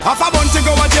 Half a bunch to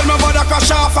go a jail, my brother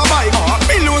crash off a bike.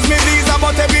 Me lose me visa,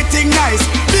 but everything nice.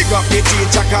 Big up the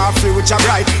teacher, car future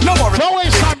bright. No worry, don't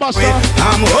waste time, Busta.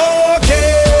 I'm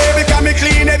okay, because me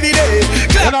clean every day.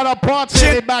 Another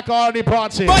party, back on the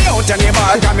party. Buy out any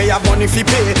bar, cause me have money fi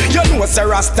pay. You know it's a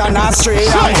Rasta not straight.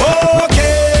 I'm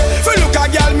okay. Fi look a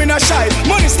girl, me not shy.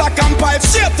 Money stack and pipe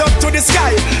straight up to the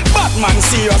sky. Batman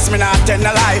serious, me not tell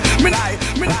a lie. Me lie.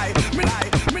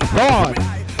 Go on.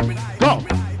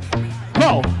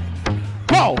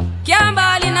 Go. Can't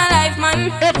ball in a life,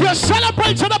 man. If you're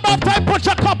celebrating the birthday, put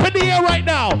your cup in the air right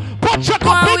now. Put your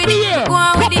cup in the air.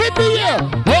 Cup in the air.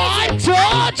 1, 2,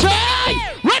 3.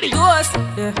 Ready. Ghost.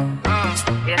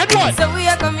 And what? So we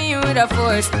are coming here with a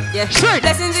force. Yeah.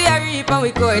 Blessings we are reap and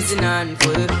we coursing on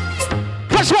full.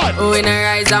 Guess what? Oh, in a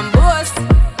rise and boast.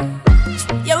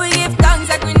 Yeah, we give thanks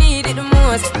like we need it the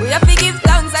most. We have to give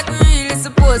thanks like we really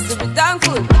supposed to be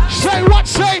thankful. Say what?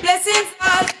 Say. Blessings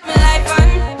all my life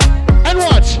and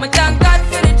what? My thank God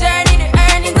for the journey, the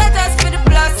earnings are just for the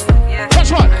plus. Yeah. That's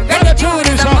what? Gratitude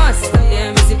is a must.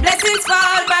 Yeah, me see blessings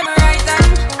fall by my right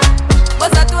hand.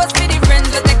 But I toast for the friends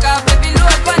that take off every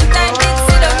load one time. Big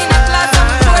sit down in a class and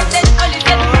we pour then only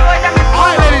get the road and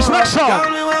alright, ladies, next song.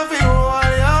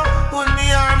 Put me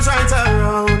arms right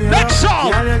around you. Next song.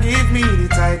 Can you give me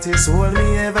the tightest hold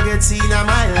me ever get seen in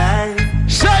my life?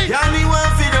 Say. Can me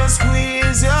want to just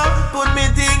squeeze you? Put me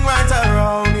thing right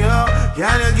around you.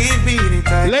 Can you give me the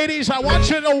tightest? Ladies, I want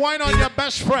you to whine on your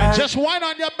best friend. Just whine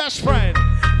on your best friend.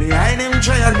 Behind them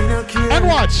trial, me no care. And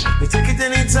what? Me take it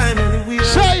anytime, anywhere.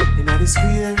 Say. In the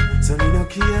square, so me no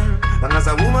care. Long as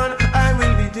a woman, I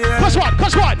will be there. Cause what?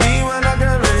 Me want a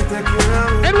girl when take care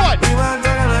of me. And what? Me want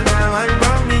a girl that I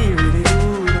want me really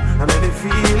good. I made it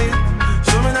feel it.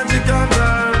 Show me that you can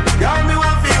girl. Girl, me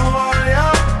want feel all you.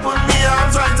 Put me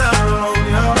arms right around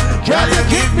you. Can you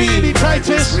give me the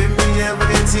tightest? With me ever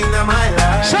get in my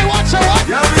life. Say what?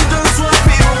 Girl, me just want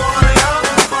feel all you.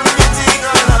 Put me thing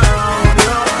all around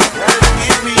you. Can you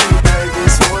give me the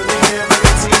tightest? Hold me ever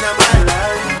get in my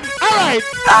life. Alright.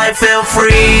 I feel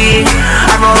free.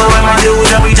 I roll with my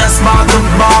dude and we just bought the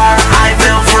bar. I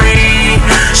feel free.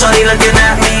 Shorty looking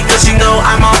at me cause you know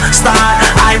I'm a star.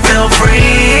 I feel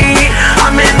free.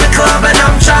 I'm in the club and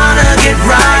I'm trying to get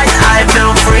right. I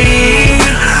feel free.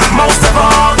 Most of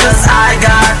all cause I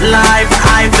got life.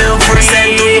 I feel free.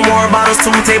 Send 3 more bottles to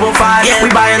the table. table 5.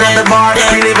 We buying at the bar,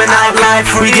 we living out life.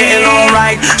 We getting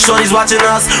alright. Shorty's watching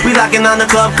us. We locking on the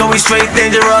club, cause we straight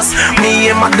dangerous. Me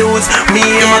and my dudes, me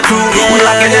and my crew, we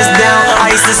locking this down.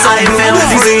 Ice is so blue.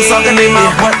 These dudes talking they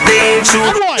mouth, but they ain't true.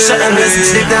 Shutting this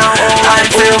shit down. I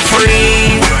feel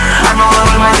free. I'm all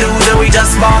with my dudes and we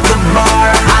just bought the bar.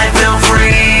 I feel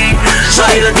free.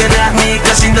 Shorty looking at me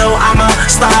cause she know I'm a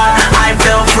star. I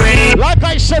feel free. Like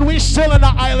I said, we still in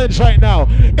the islands right now.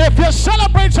 If you're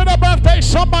celebrating a birthday,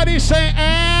 somebody say,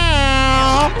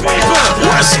 ah.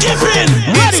 We're skipping.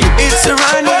 Ready? It's a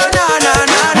run, no, no, no,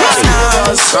 no, no,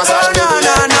 no. No, no,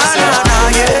 no, no, no,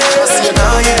 yeah. No,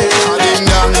 yeah.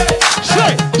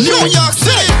 New York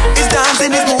City. It's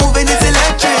dancing, it's moving, it's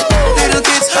electric. Little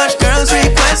kids, hot girls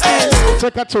request this.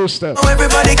 Take a two-step. Oh,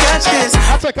 everybody catch this.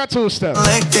 I take a two-step.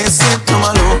 Like this, sit to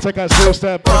my loop. Take a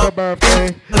two-step for the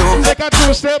birthday. Take a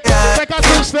two-step. Take a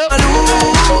two-step.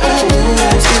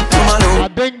 Skip to my loop. A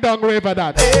ding-dong river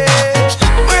that.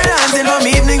 We're dancing from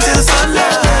evening till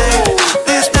sunlight.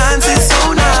 This dance is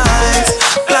so nice.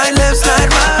 Slide left,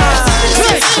 slide right.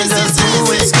 And just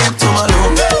do it. Skip to my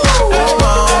loop.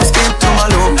 Skip to my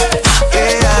loop.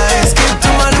 Yeah, skip to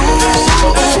my loop.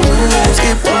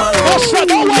 Skip to my loop.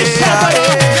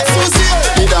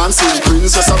 The dancing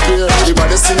princess appear.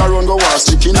 Everybody sing around go watch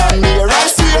chicken and me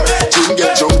right here. Jim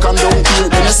get drunk and don't care.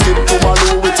 Then you skip to my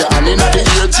loop with your hand in the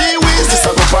ear. Gee whiz, this a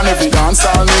go on every dance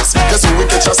all mix. Guess who we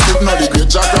catch a skip now the great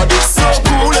Jack Rabbit. So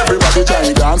cool, everybody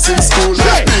join dancing school.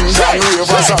 Ding dong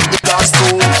ravers at the dance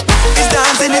too. It's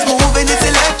dancing, it's moving, it's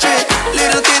electric.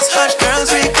 Little kids, hot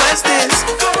girls request this.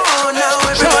 Come on now,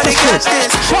 everybody catch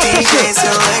this. DJ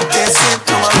select this, skip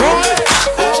to my loop.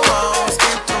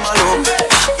 Skip to my loop.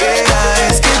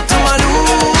 Yeah, skip to my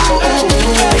loop.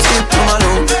 Skip to my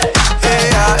loop.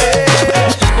 Yeah,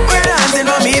 we're dancing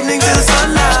from evening till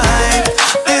sunlight.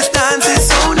 This dance is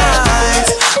so nice.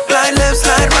 Slide left,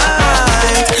 slide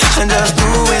right, and just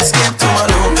do it. Skip to my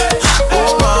loop.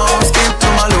 Skip to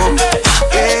my loop.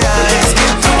 Yeah,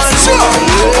 skip to my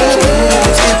loop.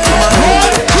 Skip to my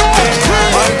loop.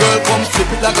 My girl, come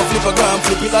flip it like a flippergram,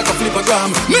 flip it like a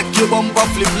flippergram. Make your bumper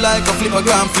flip like a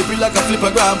flippergram, flip it like a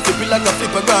flippergram, flip it like a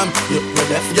flippergram.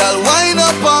 Y'all wind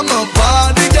up on my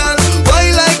body, girl.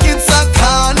 Why like it's a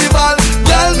carnival?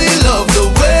 Girl, me love the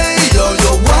way you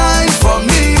wine for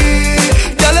me.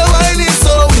 Girl, your wine is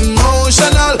so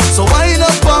emotional. So wind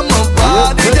up on my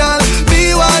body, girl.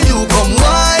 Me while you come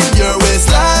wine your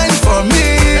waistline for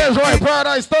me. That's right,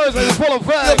 Paradise Thursday is full of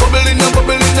fun. Bubbling,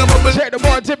 bubbling. Check the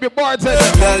bar, tip your bartender.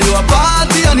 Girl, you a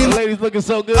party animal. Ladies looking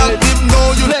so good. I didn't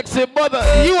know you. Lexi, mother,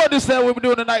 you understand what we're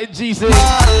doing tonight in GC.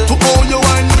 To own your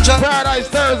wine, you just Paradise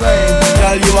Thursday.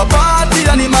 Girl, you a party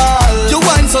animal. You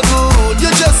wine so good,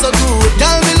 you just so good.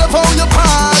 Girl, me love how you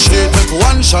party. She take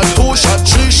 1 shot, 2 shot,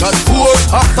 3 shot, 4.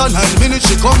 After 9 minutes,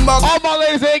 she come back. All my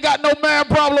ladies ain't got no man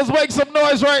problems. Make some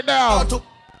noise right now.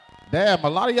 Damn, a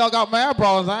lot of y'all got man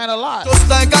problems. I ain't a lot. Just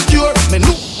like a cure, me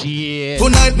look. Shit.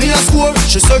 Tonight me a score.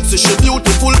 She sexy, she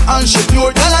beautiful, and she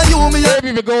pure. Girl, and you me a. Maybe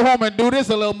if you go home and do this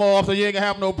a little more often, you ain't gonna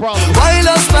have no problem. Wild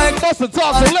us like Busta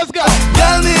talk, so let's go.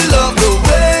 Girl, me love the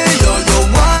way you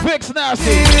want. Big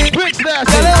nasty, big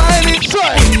nasty. Girl, I need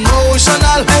try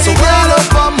emotional. So wild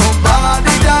up on my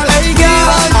body, girl. Hey,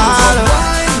 girl,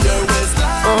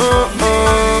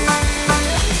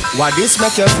 Why this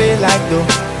make you feel like though?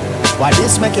 Why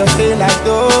this make you feel like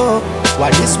though?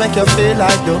 Why this make you feel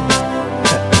like though?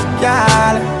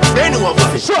 Girl, they know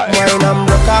about it. Wine and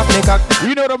broke off me cock.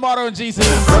 You know the motto in GC.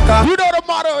 You know the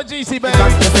motto in GC, baby.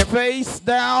 Face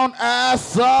down,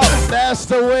 ass up. That's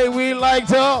the way we like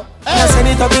to. Hey. Send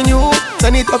it up in you,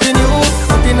 send it up in you.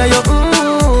 Up in your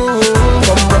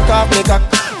Come broke off me cock,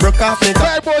 broke off me cock.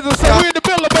 Bad boys and say we in the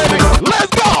building, baby.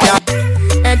 Let's go.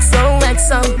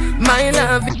 XOXO, my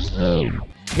love.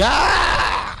 God.